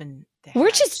have been.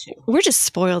 We're just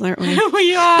spoiled, aren't we?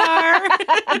 We are.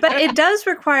 But it does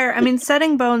require,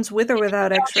 setting bones with or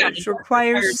without x-rays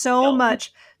requires so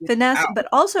much finesse, but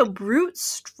also brute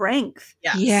strength.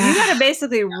 Yeah. You got to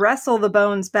basically wrestle the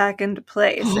bones back into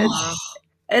place.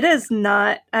 It is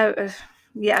not,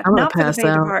 not for the faint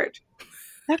of heart.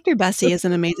 Dr. Bessie is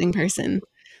an amazing person.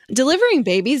 Delivering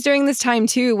babies during this time,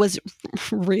 too, was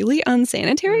really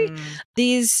unsanitary.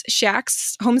 These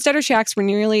shacks, homesteader shacks,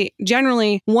 were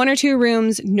generally 1 or 2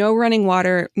 rooms, no running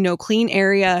water, no clean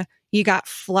area. You got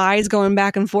flies going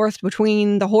back and forth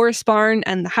between the horse barn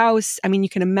and the house. You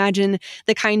can imagine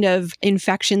the kind of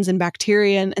infections and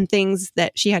bacteria and things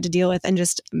that she had to deal with, and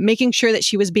just making sure that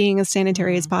she was being as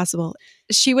sanitary as possible.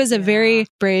 She was a very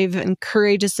brave and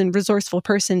courageous and resourceful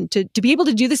person to be able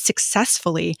to do this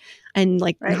successfully and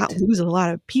not lose a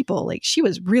lot of people. She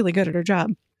was really good at her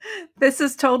job. This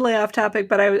is totally off topic,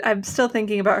 but I'm still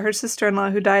thinking about her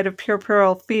sister-in-law who died of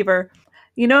puerperal fever.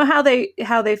 You know how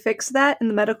they fixed that in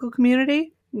the medical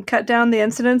community and cut down the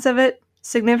incidence of it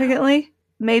significantly?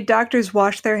 Made doctors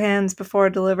wash their hands before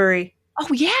delivery. Oh,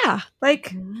 yeah.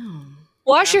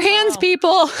 Wash your hands,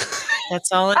 people.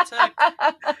 That's all it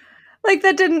took.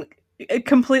 That didn't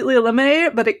completely eliminate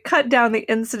it, but it cut down the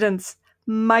incidence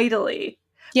mightily.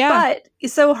 Yeah. But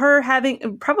so her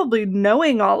probably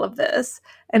knowing all of this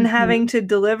and having to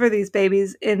deliver these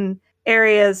babies in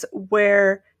areas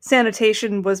where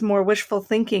sanitation was more wishful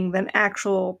thinking than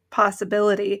actual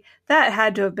possibility, that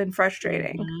had to have been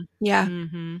frustrating. Yeah.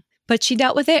 But she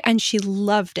dealt with it and she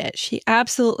loved it. She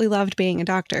absolutely loved being a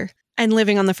doctor and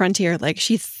living on the frontier.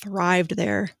 She thrived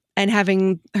there, and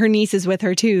having her nieces with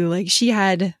her too. She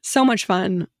had so much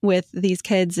fun with these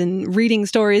kids and reading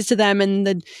stories to them and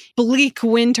the bleak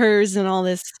winters and all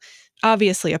this.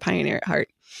 Obviously a pioneer at heart.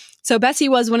 So Bessie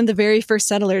was one of the very first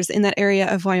settlers in that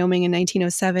area of Wyoming in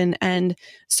 1907, and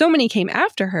so many came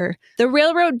after her. The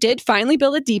railroad did finally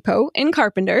build a depot in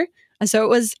Carpenter, so it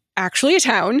was actually a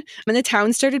town, and the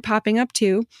town started popping up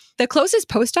too. The closest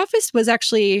post office was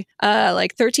actually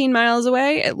 13 miles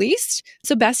away at least.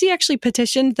 So Bessie actually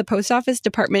petitioned the post office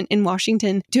department in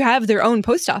Washington to have their own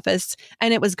post office,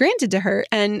 and it was granted to her,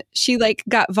 and she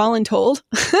got voluntold.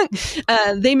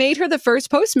 They made her the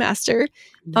first postmaster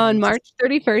on March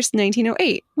 31st,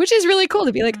 1908, which is really cool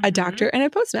to be a doctor and a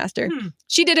postmaster.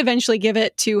 She did eventually give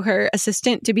it to her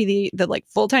assistant to be the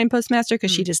full-time postmaster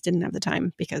because she just didn't have the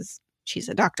time because she's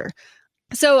a doctor.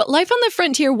 So life on the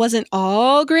frontier wasn't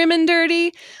all grim and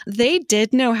dirty. They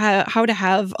did know how to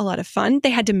have a lot of fun. They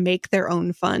had to make their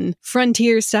own fun,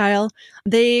 frontier style.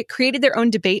 They created their own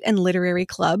debate and literary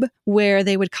club where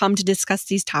they would come to discuss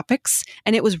these topics,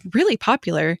 and it was really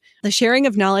popular. The sharing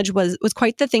of knowledge was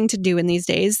quite the thing to do in these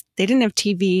days. They didn't have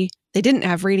TV. They didn't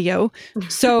have radio,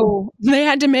 so they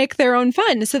had to make their own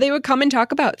fun. So they would come and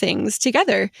talk about things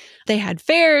together. They had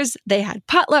fairs, they had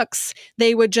potlucks.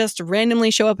 They would just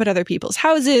randomly show up at other people's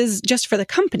houses just for the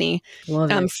company.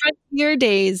 Frontier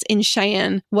Days in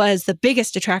Cheyenne was the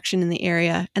biggest attraction in the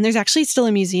area, and there's actually still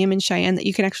a museum in Cheyenne that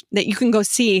you can go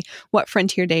see what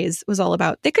Frontier Days was all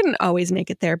about. They couldn't always make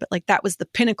it there, but that was the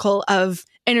pinnacle of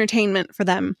entertainment for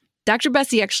them. Dr.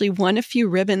 Bessie actually won a few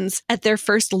ribbons at their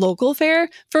first local fair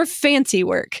for fancy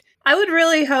work. I would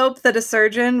really hope that a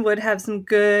surgeon would have some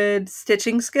good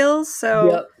stitching skills.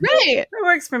 So Right. That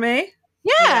works for me.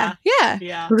 Yeah.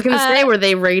 I was going to say, were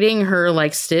they rating her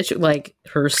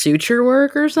her suture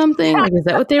work or something? Is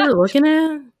that what they were looking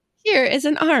at? Here is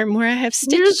an arm where I have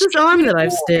stitched. Here's this arm that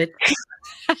I've stitched.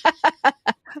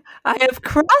 I have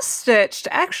cross-stitched,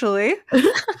 actually.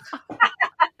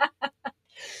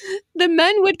 The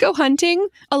men would go hunting.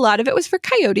 A lot of it was for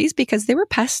coyotes because they were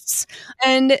pests.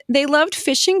 And they loved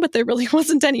fishing, but there really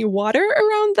wasn't any water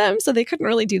around them, so they couldn't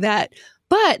really do that.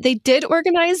 But they did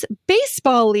organize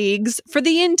baseball leagues for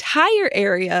the entire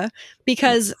area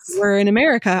because we're in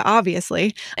America,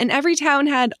 obviously. And every town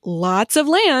had lots of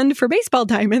land for baseball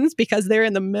diamonds because they're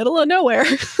in the middle of nowhere.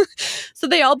 So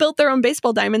they all built their own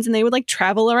baseball diamonds and they would like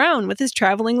travel around with his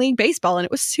traveling league baseball. And it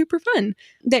was super fun.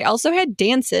 They also had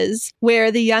dances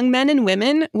where the young men and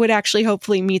women would actually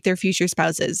hopefully meet their future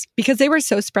spouses because they were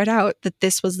so spread out that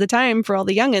this was the time for all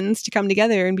the youngins to come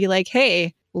together and be like,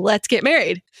 hey, let's get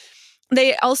married.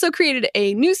 They also created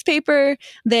a newspaper.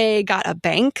 They got a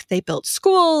bank. They built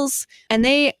schools. And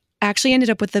they actually ended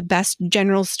up with the best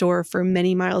general store for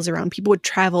many miles around. People would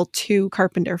travel to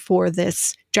Carpenter for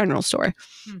this general store.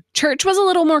 Church was a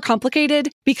little more complicated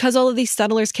because all of these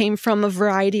settlers came from a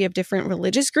variety of different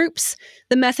religious groups.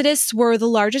 The Methodists were the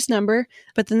largest number,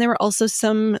 but then there were also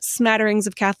some smatterings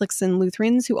of Catholics and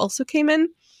Lutherans who also came in.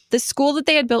 The school that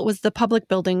they had built was the public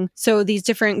building, so these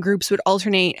different groups would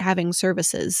alternate having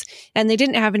services. And they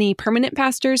didn't have any permanent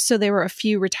pastors, so there were a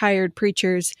few retired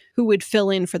preachers who would fill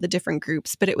in for the different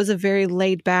groups. But it was a very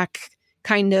laid-back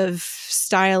kind of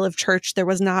style of church. There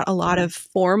was not a lot of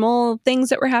formal things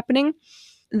that were happening.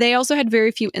 They also had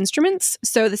very few instruments,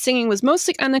 so the singing was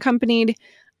mostly unaccompanied,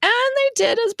 and they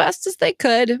did as best as they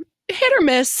could, hit or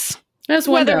miss. That's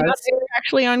whether or not they were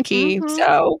actually on key.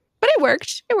 So, but it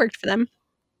worked. It worked for them.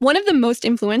 One of the most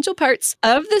influential parts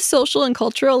of the social and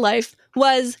cultural life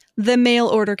was the mail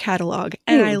order catalog.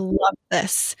 And I love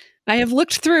this. I have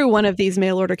looked through one of these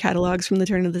mail order catalogs from the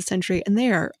turn of the century, and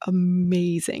they are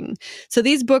amazing. So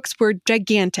these books were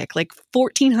gigantic, like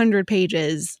 1,400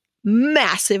 pages,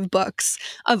 massive books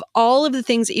of all of the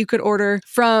things that you could order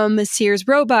from Sears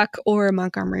Roebuck or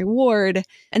Montgomery Ward.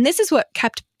 And this is what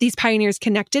kept these pioneers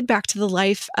connected back to the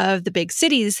life of the big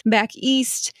cities back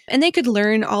east. And they could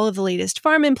learn all of the latest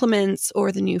farm implements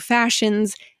or the new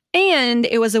fashions. And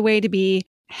it was a way to be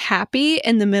happy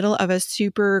in the middle of a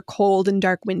super cold and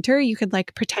dark winter. You could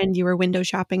like pretend you were window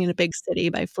shopping in a big city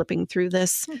by flipping through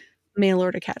this mail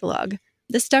order catalog.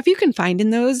 The stuff you can find in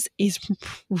those is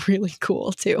really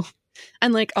cool too.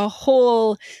 And like a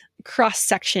whole cross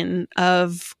section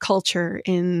of culture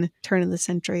in turn of the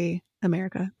century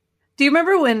America. Do you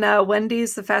remember when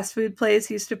Wendy's, the fast food place,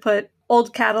 used to put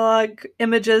old catalog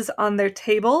images on their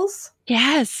tables?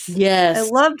 Yes. Yes. I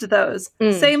loved those.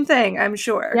 Same thing, I'm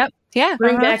sure. Yep. Yeah.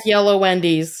 Bring back yellow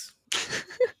Wendy's.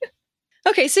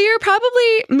 Okay, so you're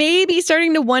probably maybe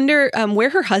starting to wonder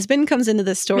where her husband comes into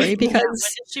this story because when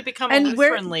did she become a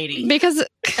Lutheran lady? Because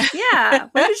yeah,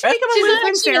 when did she become a she's Lutheran, not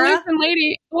actually Sarah? a Lutheran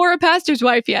lady or a pastor's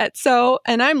wife yet. So,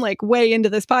 and I'm like way into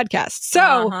this podcast.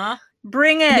 So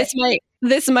bring it.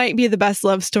 This might be the best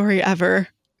love story ever.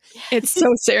 It's so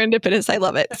serendipitous. I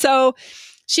love it. So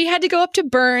she had to go up to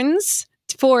Burns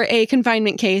for a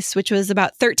confinement case, which was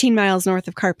about 13 miles north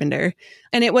of Carpenter.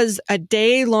 And it was a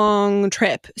day-long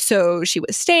trip. So she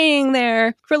was staying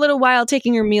there for a little while,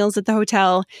 taking her meals at the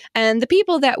hotel. And the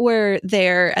people that were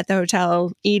there at the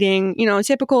hotel eating, you know,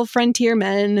 typical frontier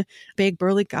men, big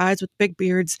burly guys with big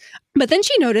beards. But then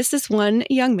she noticed this one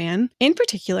young man in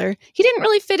particular. He didn't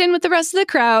really fit in with the rest of the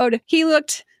crowd. He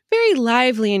looked very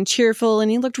lively and cheerful,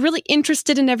 and he looked really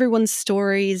interested in everyone's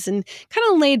stories and kind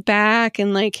of laid back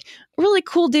and like really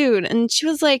cool dude. And she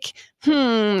was like, I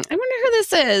wonder who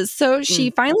this is. So she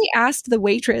finally asked the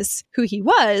waitress who he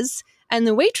was. And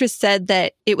the waitress said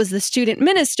that it was the student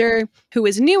minister who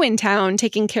was new in town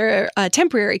taking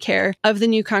temporary care of the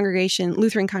new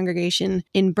Lutheran congregation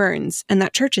in Burns. And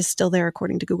that church is still there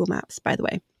according to Google Maps, by the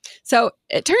way. So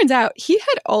it turns out he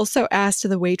had also asked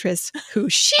the waitress who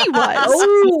she was.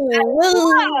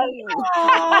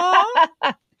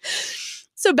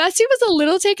 So Bessie was a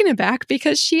little taken aback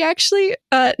because she actually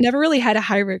never really had a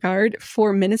high regard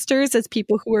for ministers as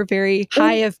people who were very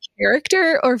high of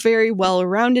character or very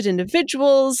well-rounded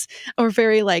individuals or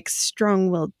very like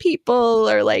strong-willed people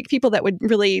or like people that would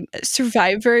really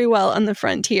survive very well on the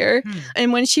frontier.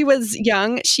 And when she was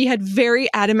young, she had very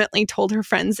adamantly told her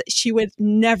friends that she would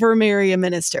never marry a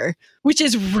minister, which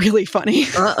is really funny.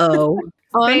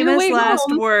 Famous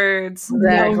last words.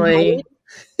 Exactly.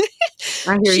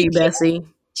 I hear you, Bessie.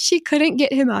 She couldn't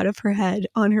get him out of her head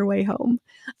on her way home.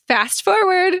 Fast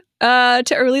forward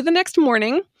to early the next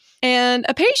morning, and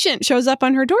a patient shows up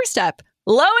on her doorstep.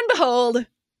 Lo and behold,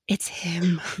 it's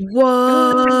him.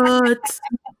 What?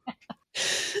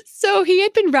 So he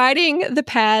had been riding the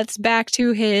paths back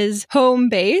to his home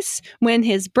base when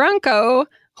his Bronco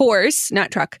horse,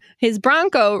 not truck, his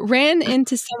Bronco ran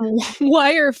into some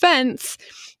wire fence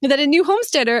that a new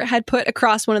homesteader had put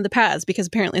across one of the paths because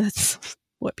apparently that's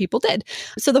what people did.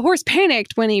 So the horse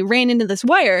panicked when he ran into this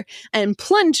wire and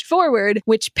plunged forward,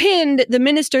 which pinned the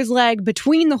minister's leg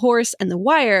between the horse and the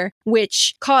wire,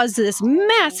 which caused this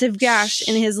massive gash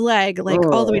in his leg, like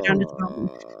all the way down to the bone.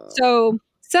 So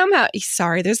somehow,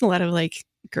 sorry, there's a lot of like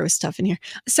gross stuff in here.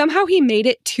 Somehow he made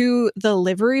it to the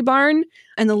livery barn,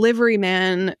 and the livery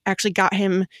man actually got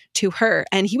him to her.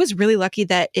 And he was really lucky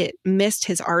that it missed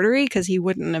his artery because he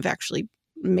wouldn't have actually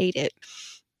made it.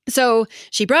 So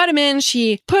she brought him in,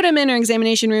 she put him in her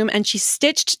examination room, and she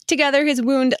stitched together his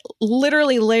wound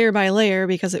literally layer by layer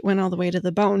because it went all the way to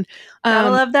the bone.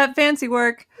 Gotta love that fancy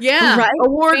work. Yeah, right?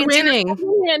 award-winning.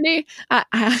 Andy.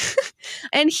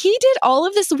 And he did all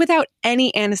of this without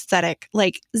any anesthetic,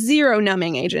 like zero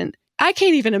numbing agent. I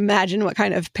can't even imagine what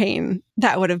kind of pain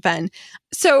that would have been.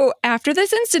 So after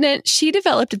this incident, she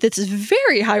developed this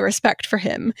very high respect for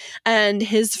him and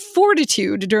his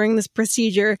fortitude during this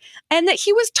procedure, and that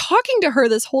he was talking to her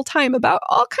this whole time about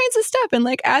all kinds of stuff and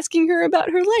like asking her about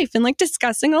her life and like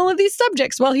discussing all of these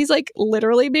subjects while he's like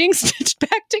literally being stitched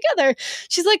back together.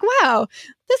 She's like, wow,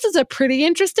 this is a pretty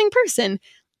interesting person.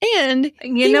 And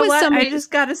you know what? I just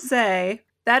gotta say,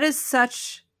 that is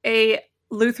such a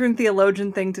Lutheran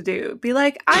theologian thing to do. Be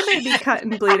like, I may be cut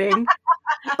and bleeding,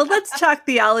 but let's talk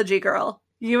theology, girl.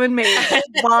 You and me,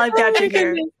 while I've got you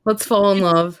here. Let's fall in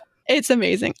love. It's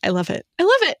amazing. I love it. I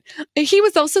love it. He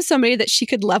was also somebody that she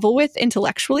could level with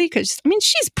intellectually because, I mean,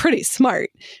 she's pretty smart,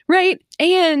 right?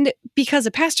 And because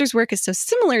a pastor's work is so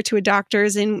similar to a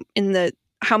doctor's in the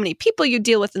how many people you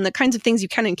deal with and the kinds of things you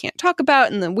can and can't talk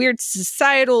about and the weird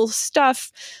societal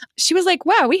stuff, she was like,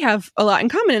 wow, we have a lot in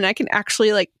common and I can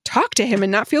actually like talk to him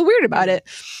and not feel weird about it.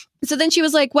 So then she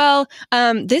was like, well,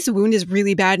 this wound is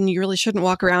really bad and you really shouldn't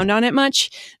walk around on it much.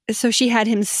 So she had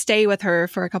him stay with her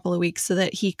for a couple of weeks so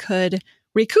that he could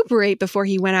recuperate before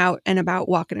he went out and about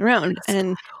walking around.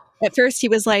 And at first he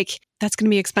was like, that's going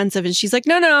to be expensive. And she's like,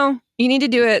 no, you need to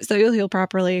do it so you'll heal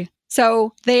properly.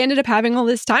 So they ended up having all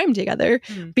this time together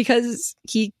because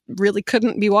he really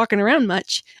couldn't be walking around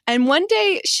much. And one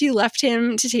day she left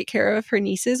him to take care of her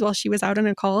nieces while she was out on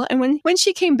a call. And when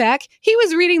she came back, he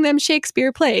was reading them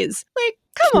Shakespeare plays. Like,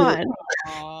 come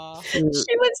on. She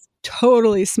was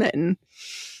totally smitten.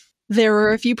 There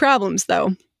were a few problems,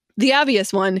 though. The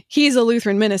obvious one, he's a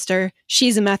Lutheran minister.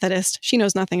 She's a Methodist. She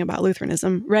knows nothing about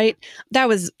Lutheranism, right? That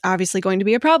was obviously going to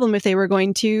be a problem if they were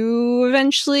going to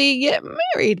eventually get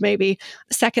married, maybe.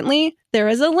 Secondly, there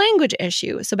is a language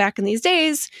issue. So back in these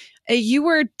days, you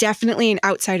were definitely an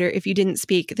outsider if you didn't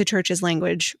speak the church's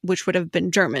language, which would have been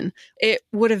German. It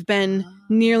would have been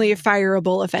nearly a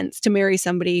fireable offense to marry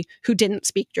somebody who didn't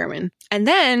speak German. And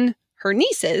then her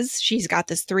nieces, she's got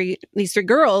these three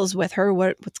girls with her.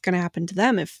 What's going to happen to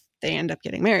them if they end up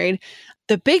getting married?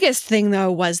 The biggest thing,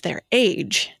 though, was their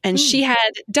age. And she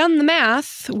had done the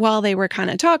math while they were kind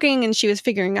of talking, and she was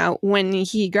figuring out when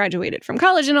he graduated from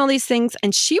college and all these things.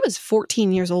 And she was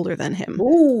 14 years older than him.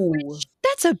 Ooh.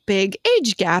 That's a big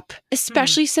age gap,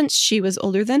 especially since she was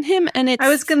older than him. And I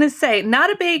was going to say, not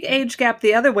a big age gap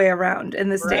the other way around in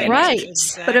this day and age,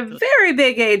 Exactly. but a very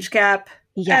big age gap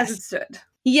as it stood.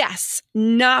 Yes,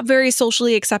 not very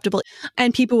socially acceptable.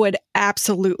 And people would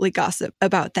absolutely gossip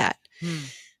about that.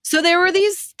 So there were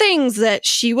these things that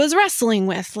she was wrestling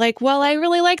with. Like, well, I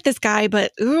really like this guy,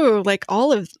 but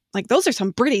those are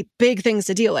some pretty big things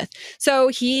to deal with. So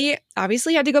he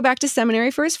obviously had to go back to seminary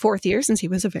for his 4th year since he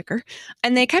was a vicar.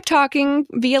 And they kept talking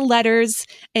via letters.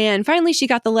 And finally, she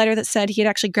got the letter that said he had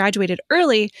actually graduated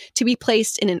early to be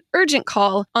placed in an urgent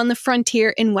call on the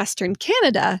frontier in Western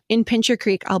Canada in Pincher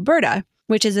Creek, Alberta,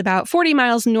 which is about 40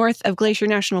 miles north of Glacier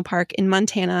National Park in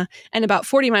Montana and about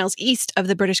 40 miles east of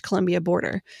the British Columbia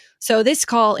border. So this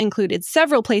call included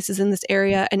several places in this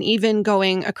area and even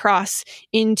going across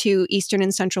into eastern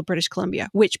and central British Columbia,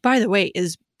 which, by the way,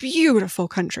 is beautiful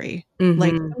country.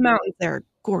 Like, the mountains there are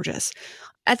gorgeous.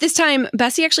 At this time,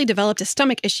 Bessie actually developed a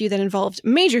stomach issue that involved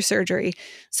major surgery.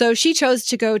 So she chose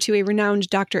to go to a renowned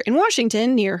doctor in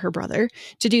Washington near her brother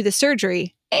to do the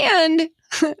surgery. And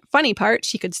funny part,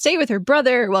 she could stay with her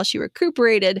brother while she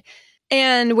recuperated.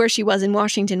 And where she was in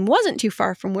Washington wasn't too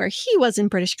far from where he was in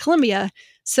British Columbia.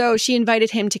 So she invited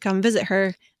him to come visit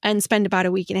her and spend about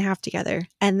a week and a half together.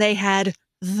 And they had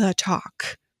the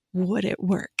talk. Would it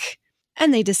work?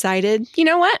 And they decided, you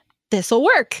know what? This'll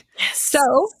work. Yes.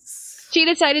 So she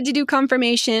decided to do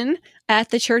confirmation at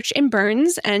the church in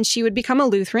Burns, and she would become a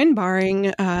Lutheran,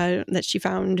 barring that she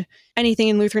found anything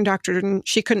in Lutheran doctrine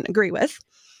she couldn't agree with.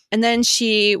 And then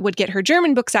she would get her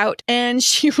German books out, and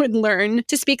she would learn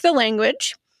to speak the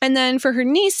language. And then for her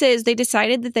nieces, they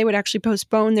decided that they would actually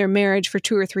postpone their marriage for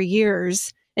 2 or 3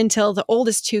 years until the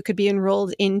oldest two could be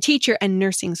enrolled in teacher and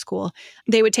nursing school.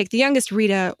 They would take the youngest,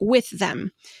 Rita, with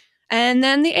them. And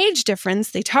then the age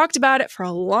difference, they talked about it for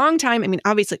a long time. I mean,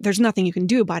 obviously, there's nothing you can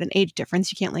do about an age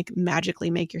difference. You can't like magically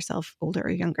make yourself older or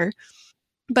younger.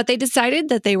 But they decided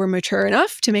that they were mature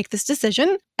enough to make this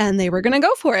decision and they were going to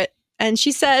go for it. And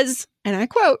she says, And I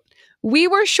quote, "We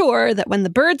were sure that when the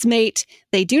birds mate,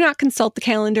 they do not consult the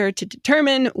calendar to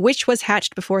determine which was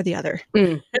hatched before the other."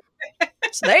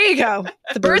 So there you go.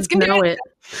 The birds can know do it.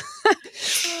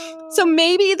 So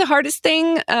maybe the hardest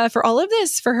thing for all of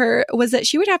this for her was that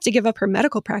she would have to give up her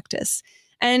medical practice.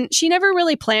 And she never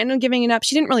really planned on giving it up.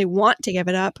 She didn't really want to give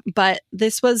it up, but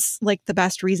this was like the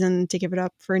best reason to give it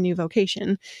up for a new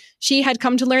vocation. She had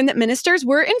come to learn that ministers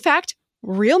were, in fact,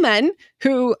 real men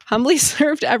who humbly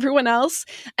served everyone else,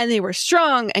 and they were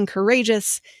strong and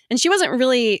courageous. And she wasn't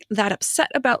really that upset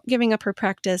about giving up her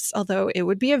practice, although it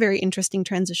would be a very interesting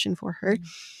transition for her.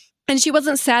 And she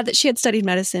wasn't sad that she had studied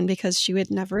medicine because she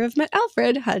would never have met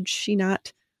Alfred had she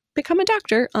not become a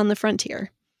doctor on the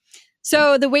frontier.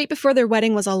 So the wait before their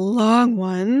wedding was a long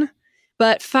one,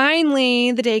 but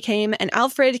finally the day came and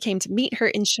Alfred came to meet her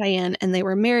in Cheyenne, and they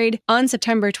were married on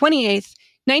September 28th,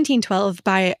 1912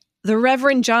 by the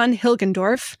Reverend John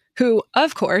Hilgendorf, who,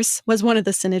 of course, was one of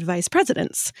the Synod vice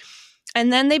presidents.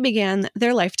 And then they began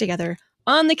their life together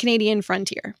on the Canadian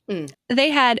frontier.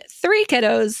 They had 3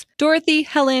 kiddos, Dorothy,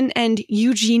 Helen, and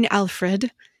Eugene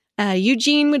Alfred.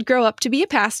 Eugene would grow up to be a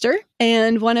pastor,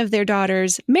 and one of their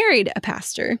daughters married a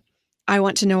pastor. I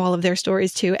want to know all of their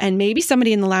stories too, and maybe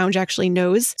somebody in the lounge actually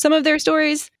knows some of their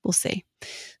stories. We'll see.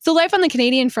 So life on the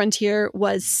Canadian frontier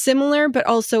was similar, but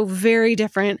also very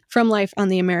different from life on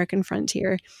the American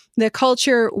frontier. The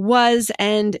culture was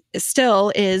and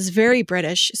still is very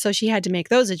British, so she had to make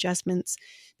those adjustments.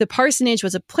 The parsonage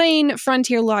was a plain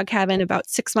frontier log cabin about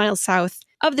 6 miles south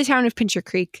of the town of Pincher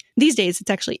Creek. These days, it's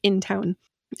actually in town.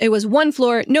 It was 1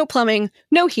 floor, no plumbing,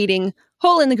 no heating,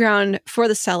 hole in the ground for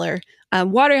the cellar.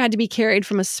 Water had to be carried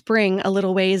from a spring a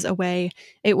little ways away.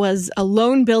 It was a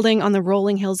lone building on the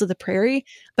rolling hills of the prairie,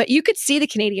 but you could see the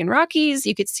Canadian Rockies,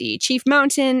 you could see Chief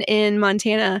Mountain in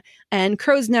Montana, and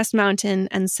Crow's Nest Mountain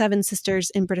and Seven Sisters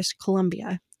in British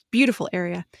Columbia. Beautiful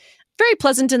area. Very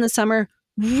pleasant in the summer,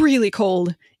 really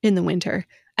cold in the winter.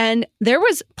 And there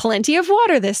was plenty of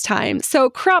water this time, so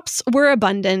crops were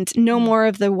abundant, no more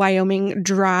of the Wyoming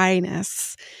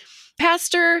dryness.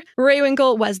 Pastor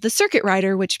Rehwinkel was the circuit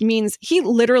rider, which means he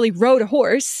literally rode a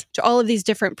horse to all of these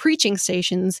different preaching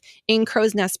stations in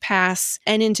Crow's Nest Pass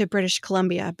and into British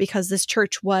Columbia because this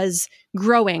church was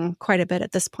growing quite a bit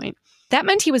at this point. That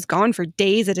meant he was gone for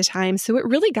days at a time, so it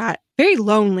really got very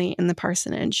lonely in the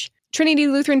parsonage. Trinity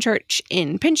Lutheran Church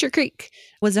in Pincher Creek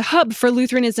was a hub for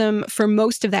Lutheranism for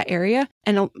most of that area,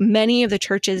 and many of the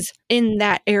churches in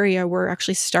that area were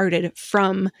actually started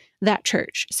from that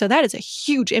church. So that is a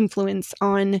huge influence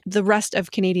on the rest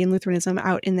of Canadian Lutheranism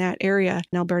out in that area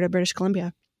in Alberta, British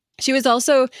Columbia. She was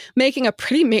also making a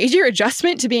pretty major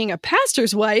adjustment to being a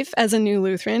pastor's wife as a new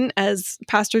Lutheran, as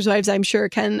pastors' wives, I'm sure,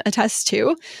 can attest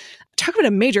to. Talk about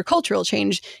a major cultural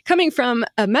change, coming from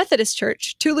a Methodist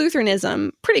church to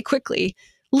Lutheranism pretty quickly.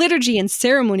 Liturgy and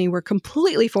ceremony were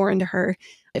completely foreign to her.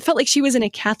 It felt like she was in a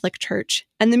Catholic church,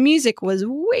 and the music was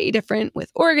way different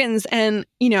with organs and,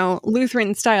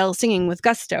 Lutheran style singing with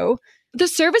gusto. The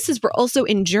services were also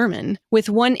in German, with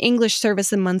 1 English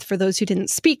service a month for those who didn't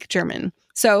speak German.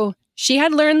 So she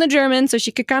had learned the German so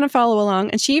she could kind of follow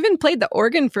along, and she even played the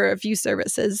organ for a few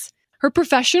services. Her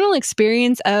professional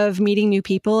experience of meeting new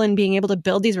people and being able to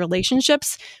build these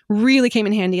relationships really came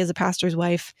in handy as a pastor's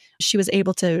wife. She was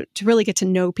able to really get to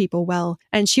know people well.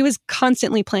 And she was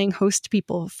constantly playing host to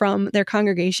people from their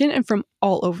congregation and from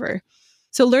all over.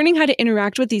 So learning how to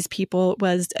interact with these people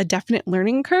was a definite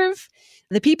learning curve.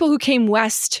 The people who came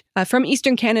west from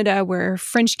Eastern Canada were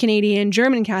French Canadian,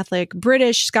 German Catholic,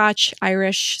 British, Scotch,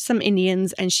 Irish, some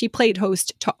Indians, and she played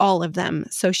host to all of them.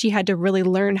 So she had to really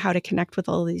learn how to connect with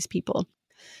all of these people.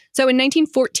 So in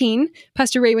 1914,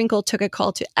 Pastor Rehwinkel took a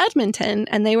call to Edmonton,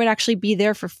 and they would actually be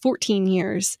there for 14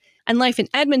 years. And life in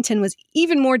Edmonton was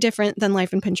even more different than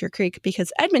life in Pincher Creek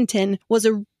because Edmonton was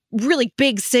a really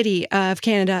big city of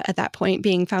Canada at that point,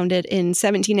 being founded in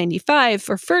 1795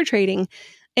 for fur trading.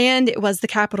 And it was the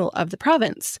capital of the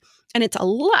province. And it's a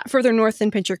lot further north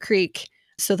than Pincher Creek,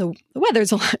 so the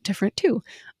weather's a lot different too.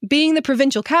 Being the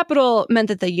provincial capital meant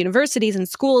that the universities and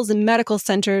schools and medical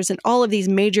centers and all of these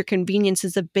major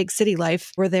conveniences of big city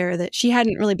life were there that she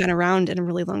hadn't really been around in a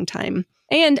really long time.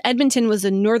 And Edmonton was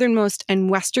the northernmost and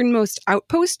westernmost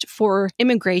outpost for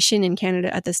immigration in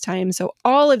Canada at this time. So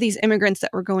all of these immigrants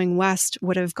that were going west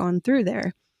would have gone through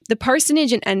there. The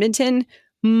parsonage in Edmonton,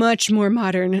 much more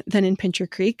modern than in Pincher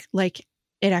Creek. Like,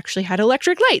 it actually had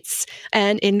electric lights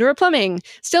and indoor plumbing.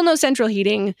 Still no central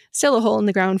heating, still a hole in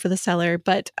the ground for the cellar,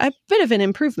 but a bit of an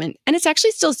improvement. And it's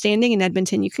actually still standing in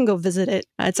Edmonton. You can go visit it.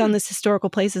 It's on this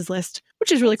historical places list,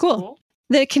 which is really cool.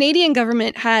 The Canadian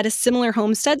government had a similar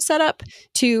homestead set up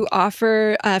to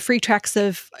offer free tracts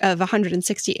of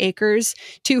 160 acres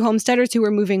to homesteaders who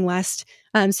were moving west.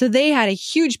 So they had a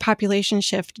huge population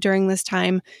shift during this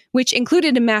time, which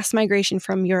included a mass migration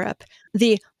from Europe.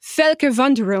 The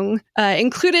Völkerwanderung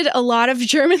included a lot of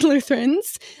German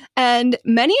Lutherans, and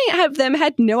many of them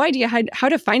had no idea how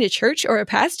to find a church or a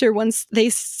pastor once they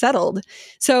settled.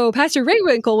 So Pastor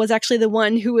Rehwinkel was actually the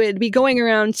one who would be going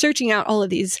around searching out all of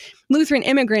these Lutheran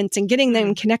immigrants and getting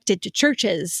them connected to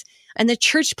churches. And the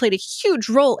church played a huge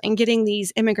role in getting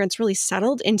these immigrants really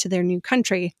settled into their new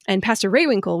country. And Pastor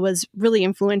Rehwinkel was really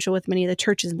influential with many of the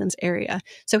churches in this area.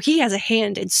 So he has a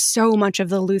hand in so much of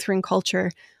the Lutheran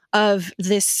culture of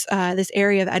this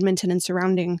area of Edmonton and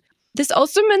surrounding. This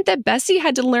also meant that Bessie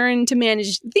had to learn to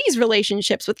manage these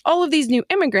relationships with all of these new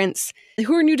immigrants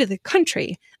who were new to the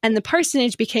country. And the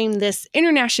parsonage became this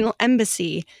international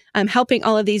embassy, helping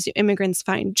all of these new immigrants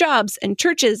find jobs and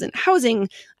churches and housing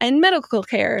and medical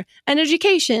care and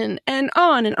education and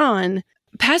on and on.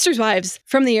 Pastors' wives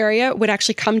from the area would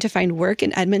actually come to find work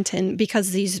in Edmonton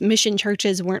because these mission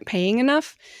churches weren't paying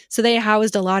enough. So they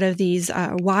housed a lot of these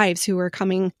wives who were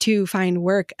coming to find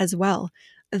work as well.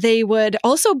 They would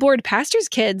also board pastors'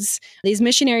 kids, these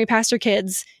missionary pastor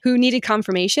kids who needed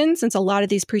confirmation, since a lot of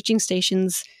these preaching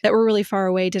stations that were really far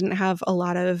away didn't have a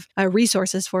lot of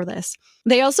resources for this.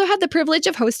 They also had the privilege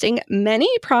of hosting many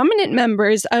prominent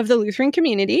members of the Lutheran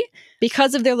community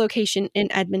because of their location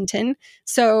in Edmonton.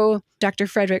 So Dr.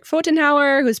 Frederick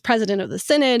Fotenhauer, who's president of the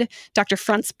Synod, Dr.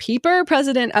 Franz Pieper,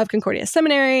 president of Concordia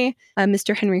Seminary,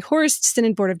 Mr. Henry Horst,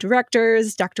 Synod Board of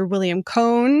Directors, Dr. William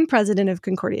Cohn, president of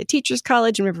Concordia Teachers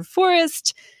College in River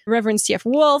Forest, Reverend C.F.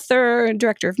 Walther,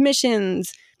 director of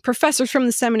missions, professors from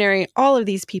the seminary, all of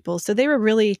these people. So they were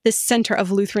really the center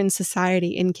of Lutheran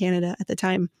society in Canada at the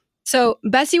time. So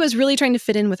Bessie was really trying to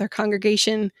fit in with her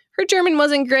congregation. Her German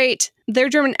wasn't great. Their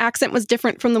German accent was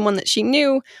different from the one that she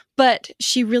knew, but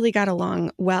she really got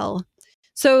along well.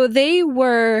 So they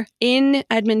were in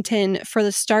Edmonton for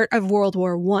the start of World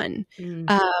War I,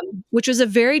 which was a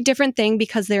very different thing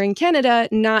because they're in Canada,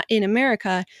 not in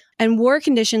America. And war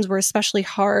conditions were especially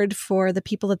hard for the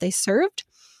people that they served.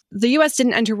 The U.S.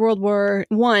 didn't enter World War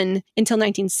I until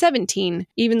 1917,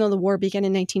 even though the war began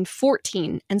in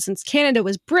 1914. And since Canada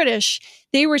was British,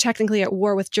 they were technically at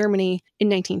war with Germany in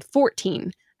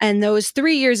 1914. And those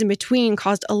 3 years in between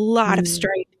caused a lot of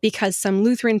strife because some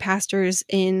Lutheran pastors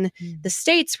in the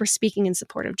States were speaking in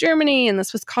support of Germany, and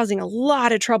this was causing a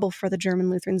lot of trouble for the German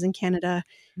Lutherans in Canada.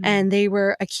 And they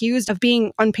were accused of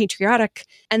being unpatriotic,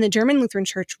 and the German Lutheran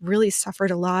Church really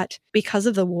suffered a lot because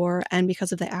of the war and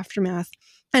because of the aftermath.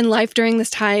 And life during this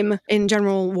time, in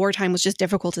general, wartime was just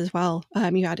difficult as well.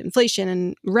 You had inflation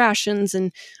and rations,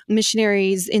 and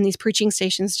missionaries in these preaching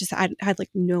stations just had like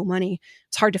no money.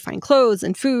 It's hard to find clothes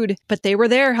and food, but they were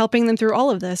there helping them through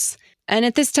all of this. And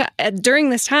at this during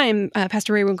this time,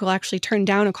 Pastor Rehwinkel actually turned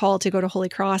down a call to go to Holy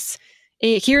Cross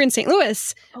here in St.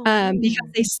 Louis because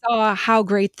they saw how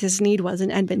great this need was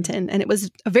in Edmonton. And it was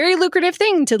a very lucrative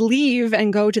thing to leave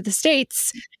and go to the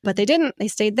States, but they didn't. They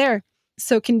stayed there.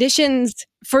 So conditions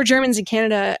for Germans in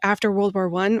Canada after World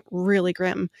War I, really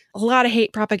grim. A lot of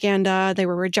hate propaganda. They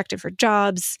were rejected for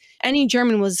jobs. Any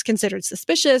German was considered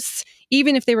suspicious.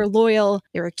 Even if they were loyal,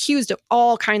 they were accused of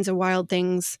all kinds of wild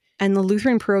things. And the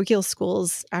Lutheran parochial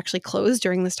schools actually closed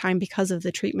during this time because of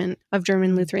the treatment of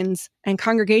German Lutherans. And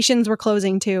congregations were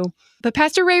closing too. But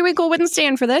Pastor Rehwinkel wouldn't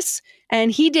stand for this.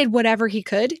 And he did whatever he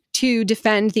could to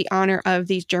defend the honor of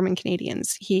these German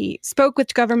Canadians. He spoke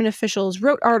with government officials,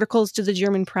 wrote articles to the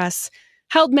German press,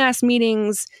 held mass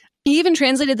meetings. He even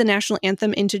translated the national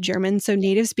anthem into German so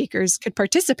native speakers could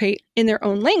participate in their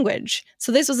own language.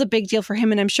 So this was a big deal for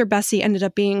him, and I'm sure Bessie ended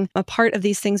up being a part of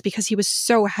these things because he was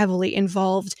so heavily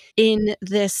involved in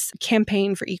this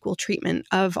campaign for equal treatment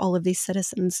of all of these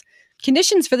citizens.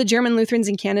 Conditions for the German Lutherans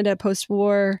in Canada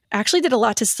post-war actually did a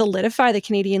lot to solidify the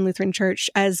Canadian Lutheran Church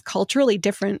as culturally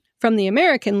different from the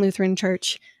American Lutheran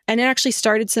Church. And it actually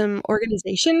started some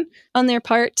organization on their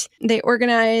part. They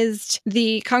organized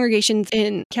the congregations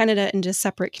in Canada into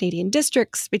separate Canadian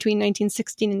districts between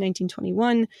 1916 and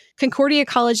 1921. Concordia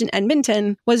College in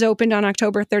Edmonton was opened on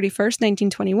October 31st,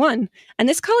 1921. And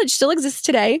this college still exists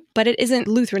today, but it isn't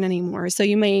Lutheran anymore. So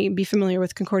you may be familiar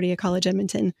with Concordia College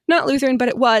Edmonton. Not Lutheran, but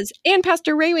it was. And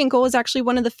Pastor Rehwinkel was actually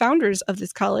one of the founders of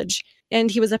this college. And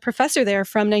he was a professor there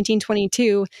from 1922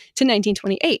 to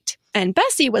 1928. And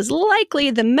Bessie was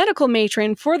likely the medical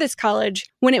matron for this college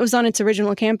when it was on its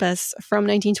original campus from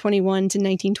 1921 to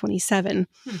 1927.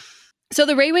 So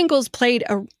the Rehwinkels played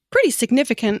a pretty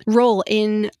significant role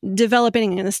in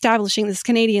developing and establishing this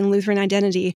Canadian Lutheran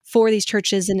identity for these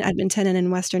churches in Edmonton and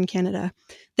in Western Canada.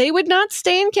 They would not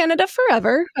stay in Canada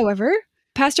forever, however.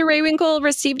 Pastor Rehwinkel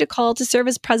received a call to serve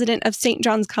as president of St.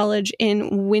 John's College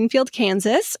in Winfield,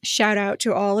 Kansas. Shout out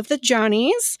to all of the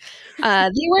Johnnies.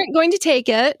 They weren't going to take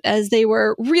it as they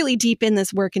were really deep in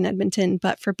this work in Edmonton,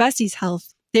 but for Bessie's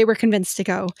health, they were convinced to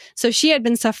go. So she had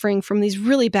been suffering from these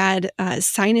really bad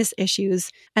sinus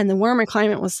issues, and the warmer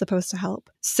climate was supposed to help.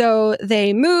 So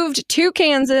they moved to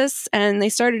Kansas, and they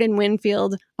started in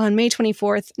Winfield on May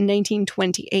 24th,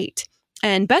 1928.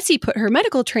 And Bessie put her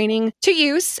medical training to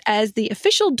use as the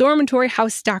official dormitory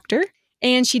house doctor,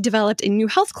 and she developed a new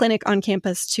health clinic on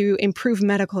campus to improve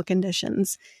medical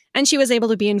conditions. And she was able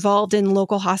to be involved in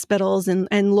local hospitals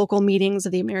and local meetings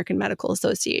of the American Medical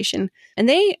Association. And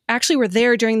they actually were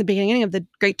there during the beginning of the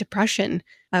Great Depression,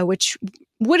 which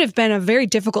would have been a very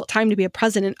difficult time to be a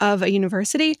president of a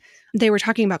university. They were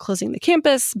talking about closing the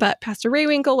campus, but Pastor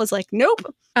Rehwinkel was like, nope,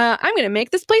 I'm going to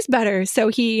make this place better. So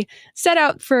he set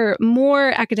out for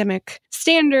more academic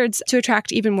standards to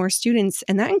attract even more students.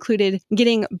 And that included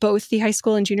getting both the high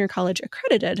school and junior college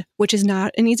accredited, which is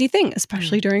not an easy thing,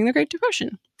 especially during the Great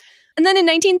Depression. And then in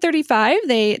 1935,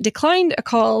 they declined a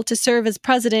call to serve as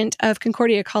president of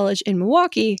Concordia College in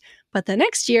Milwaukee. But the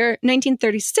next year,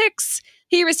 1936,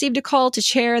 he received a call to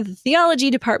chair the theology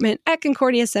department at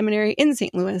Concordia Seminary in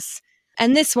St. Louis.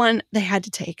 And this one they had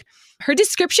to take. Her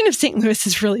description of St. Louis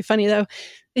is really funny, though.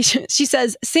 She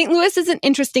says, St. Louis is an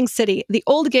interesting city, the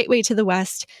old gateway to the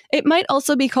West. It might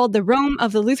also be called the Rome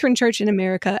of the Lutheran Church in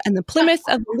America and the Plymouth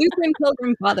of the Lutheran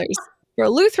Pilgrim Fathers. For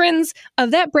Lutherans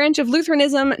of that branch of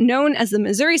Lutheranism known as the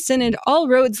Missouri Synod, all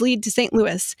roads lead to St.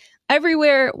 Louis.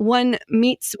 Everywhere one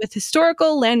meets with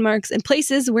historical landmarks and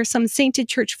places where some sainted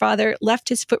church father left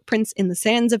his footprints in the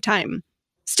sands of time.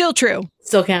 Still true.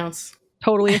 Still counts.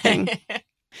 Totally a thing.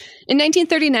 In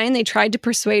 1939, they tried to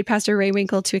persuade Pastor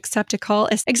Rehwinkel to accept a call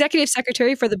as executive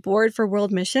secretary for the Board for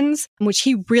World Missions, which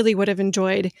he really would have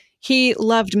enjoyed. He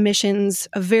loved missions,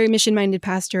 a very mission-minded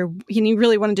pastor. He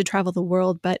really wanted to travel the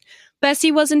world, but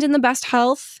Bessie wasn't in the best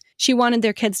health. She wanted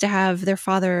their kids to have their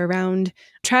father around.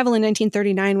 Travel in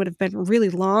 1939 would have been really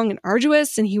long and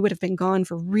arduous, and he would have been gone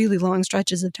for really long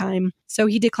stretches of time. So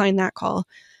he declined that call.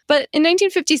 But in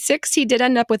 1956, he did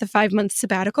end up with a 5-month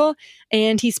sabbatical,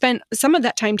 and he spent some of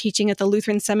that time teaching at the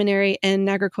Lutheran Seminary in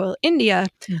Nagarcoil, India,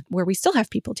 where we still have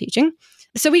people teaching.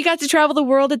 So he got to travel the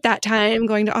world at that time,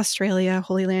 going to Australia,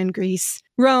 Holy Land, Greece,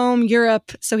 Rome,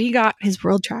 Europe. So he got his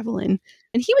world travel in.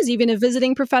 And he was even a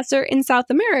visiting professor in South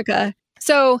America.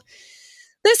 So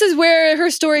this is where her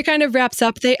story kind of wraps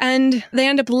up. They end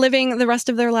up living the rest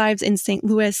of their lives in St.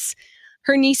 Louis.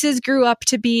 Her nieces grew up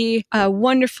to be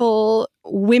wonderful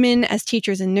women as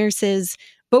teachers and nurses.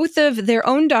 Both of their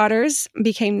own daughters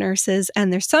became nurses,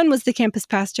 and their son was the campus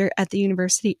pastor at the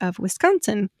University of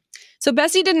Wisconsin. So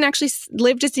Bessie didn't actually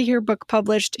live to see her book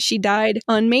published. She died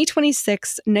on May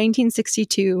 26,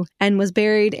 1962, and was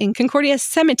buried in Concordia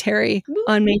Cemetery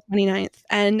on May 29th.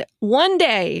 And one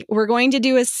day, we're going to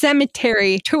do a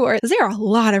cemetery tour. There are a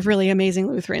lot of really amazing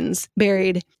Lutherans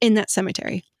buried in that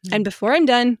cemetery. And before I'm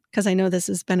done, because I know this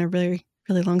has been a really,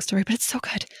 really long story, but it's so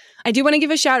good, I do want to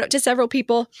give a shout out to several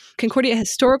people. Concordia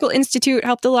Historical Institute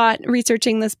helped a lot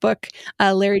researching this book.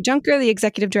 Larry Junker, the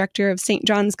executive director of St.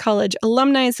 John's College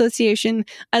Alumni Association,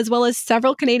 as well as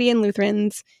several Canadian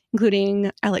Lutherans,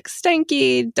 including Alex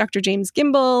Steinke, Dr. James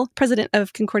Gimbel, president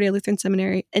of Concordia Lutheran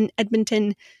Seminary in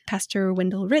Edmonton, Pastor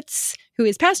Wendell Ritz, who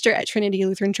is pastor at Trinity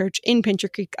Lutheran Church in Pincher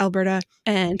Creek, Alberta,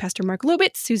 and Pastor Mark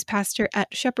Lobitz, who's pastor at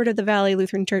Shepherd of the Valley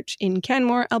Lutheran Church in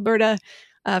Canmore, Alberta,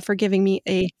 for giving me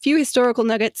a few historical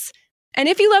nuggets. And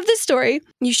if you love this story,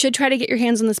 you should try to get your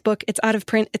hands on this book. It's out of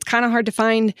print. It's kind of hard to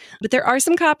find, but there are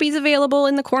some copies available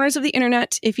in the corners of the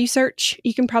internet. If you search,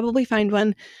 you can probably find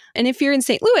one. And if you're in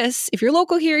St. Louis, if you're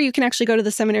local here, you can actually go to the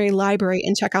seminary library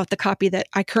and check out the copy that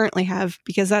I currently have,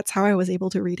 because that's how I was able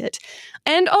to read it.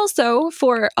 And also,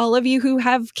 for all of you who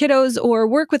have kiddos or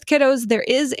work with kiddos, there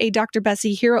is a Dr.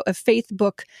 Bessie Hero of Faith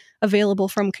book available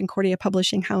from Concordia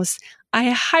Publishing House. I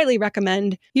highly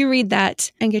recommend you read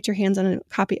that and get your hands on a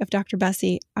copy of Dr.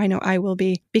 Bessie. I know I will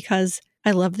be, because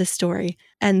I love this story.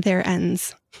 And there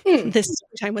ends this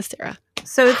story time with Sarah.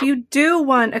 So if you do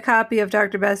want a copy of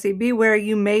Dr. Bessie, beware,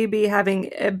 you may be having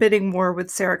a bidding war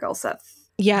with Sarah Gulseth.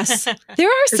 Yes. There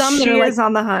are some that she are is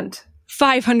on the hunt.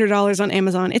 $500 on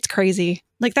Amazon. It's crazy.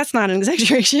 Like, that's not an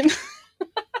exaggeration.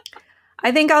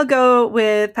 I think I'll go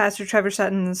with Pastor Trevor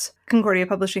Sutton's Concordia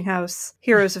Publishing House,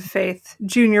 Heroes of Faith,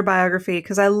 junior biography,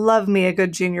 because I love me a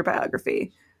good junior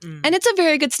biography. And it's a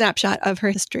very good snapshot of her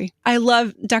history. I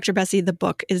love Dr. Bessie. The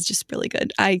book is just really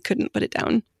good. I couldn't put it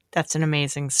down. That's an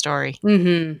amazing story.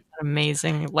 Mm-hmm. An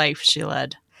amazing life she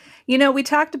led. You know, we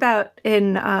talked about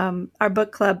in our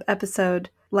book club episode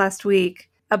last week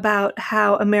about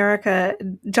how America,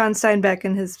 John Steinbeck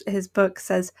in his book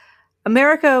says,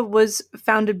 America was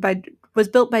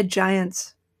built by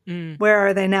giants. Mm. Where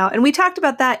are they now? And we talked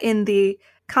about that in the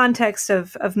context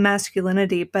of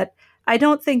masculinity, but I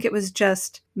don't think it was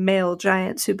just male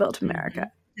giants who built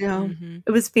America. No. Mm-hmm.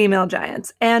 It was female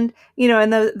giants. And, you know,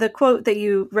 and the quote that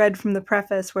you read from the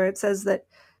preface where it says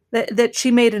that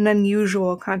she made an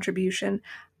unusual contribution,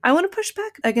 I want to push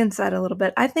back against that a little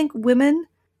bit. I think women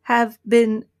have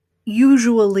been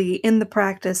usually in the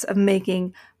practice of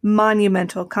making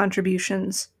monumental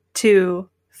contributions to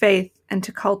faith and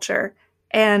to culture.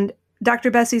 And Dr.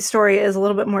 Bessie's story is a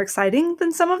little bit more exciting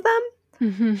than some of them,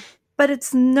 Mm-hmm. but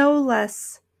it's no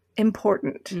less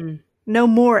important. No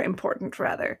more important,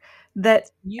 rather.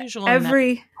 That Usual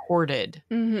every recorded.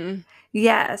 Mm-hmm.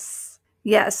 Yes,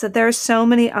 that there are so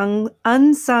many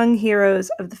unsung heroes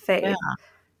of the faith.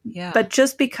 Yeah. But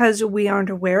just because we aren't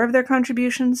aware of their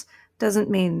contributions doesn't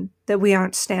mean that we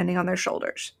aren't standing on their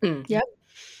shoulders. Yep.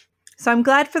 So I'm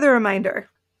glad for the reminder.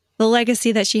 The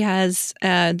legacy that she has,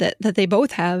 that they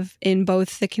both have in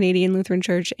both the Canadian Lutheran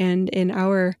Church and in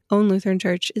our own Lutheran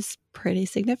Church is pretty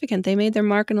significant. They made their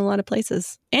mark in a lot of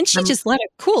places. And she just led a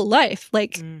cool life.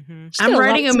 Like, Mm-hmm. I'm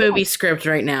writing a movie script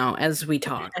right now as we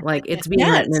talk. Like, it's being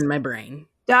written in my brain.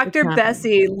 Dr.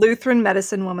 Bessie, Lutheran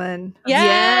medicine woman.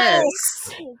 Yes.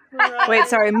 Wait,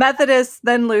 sorry, Methodist,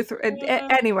 then Lutheran.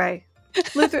 Anyway,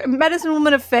 Lutheran medicine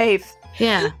woman of faith.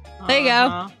 Yeah, There you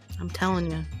go. I'm telling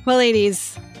you. Well,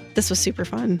 ladies, this was super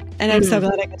fun. And I'm so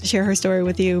glad I got to share her story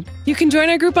with you. You can join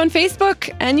our group on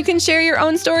Facebook and you can share your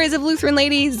own stories of Lutheran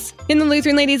ladies in the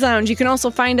Lutheran Ladies Lounge. You can also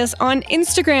find us on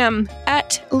Instagram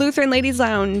at Lutheran Ladies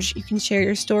Lounge. You can share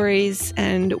your stories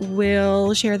and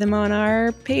we'll share them on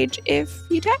our page if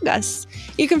you tag us.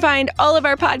 You can find all of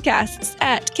our podcasts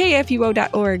at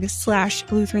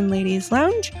kfuo.org/Lutheran Ladies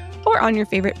Lounge or on your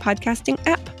favorite podcasting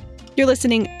app. You're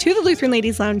listening to the Lutheran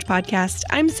Ladies Lounge podcast.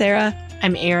 I'm Sarah.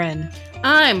 I'm Erin.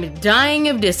 I'm dying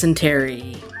of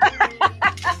dysentery.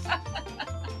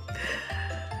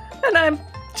 And I'm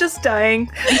just dying.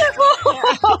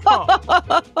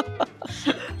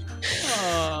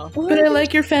 But I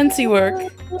like your fancy work.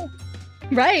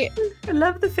 Right. I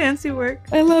love the fancy work.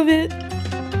 I love it.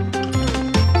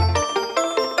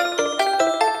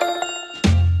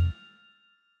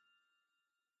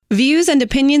 Views and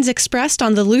opinions expressed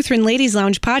on the Lutheran Ladies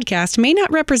Lounge podcast may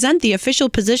not represent the official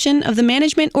position of the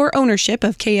management or ownership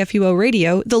of KFUO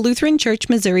Radio, the Lutheran Church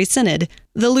Missouri Synod.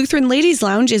 The Lutheran Ladies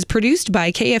Lounge is produced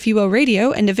by KFUO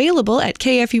Radio and available at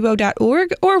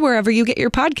kfuo.org or wherever you get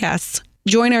your podcasts.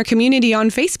 Join our community on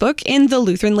Facebook in the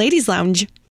Lutheran Ladies Lounge.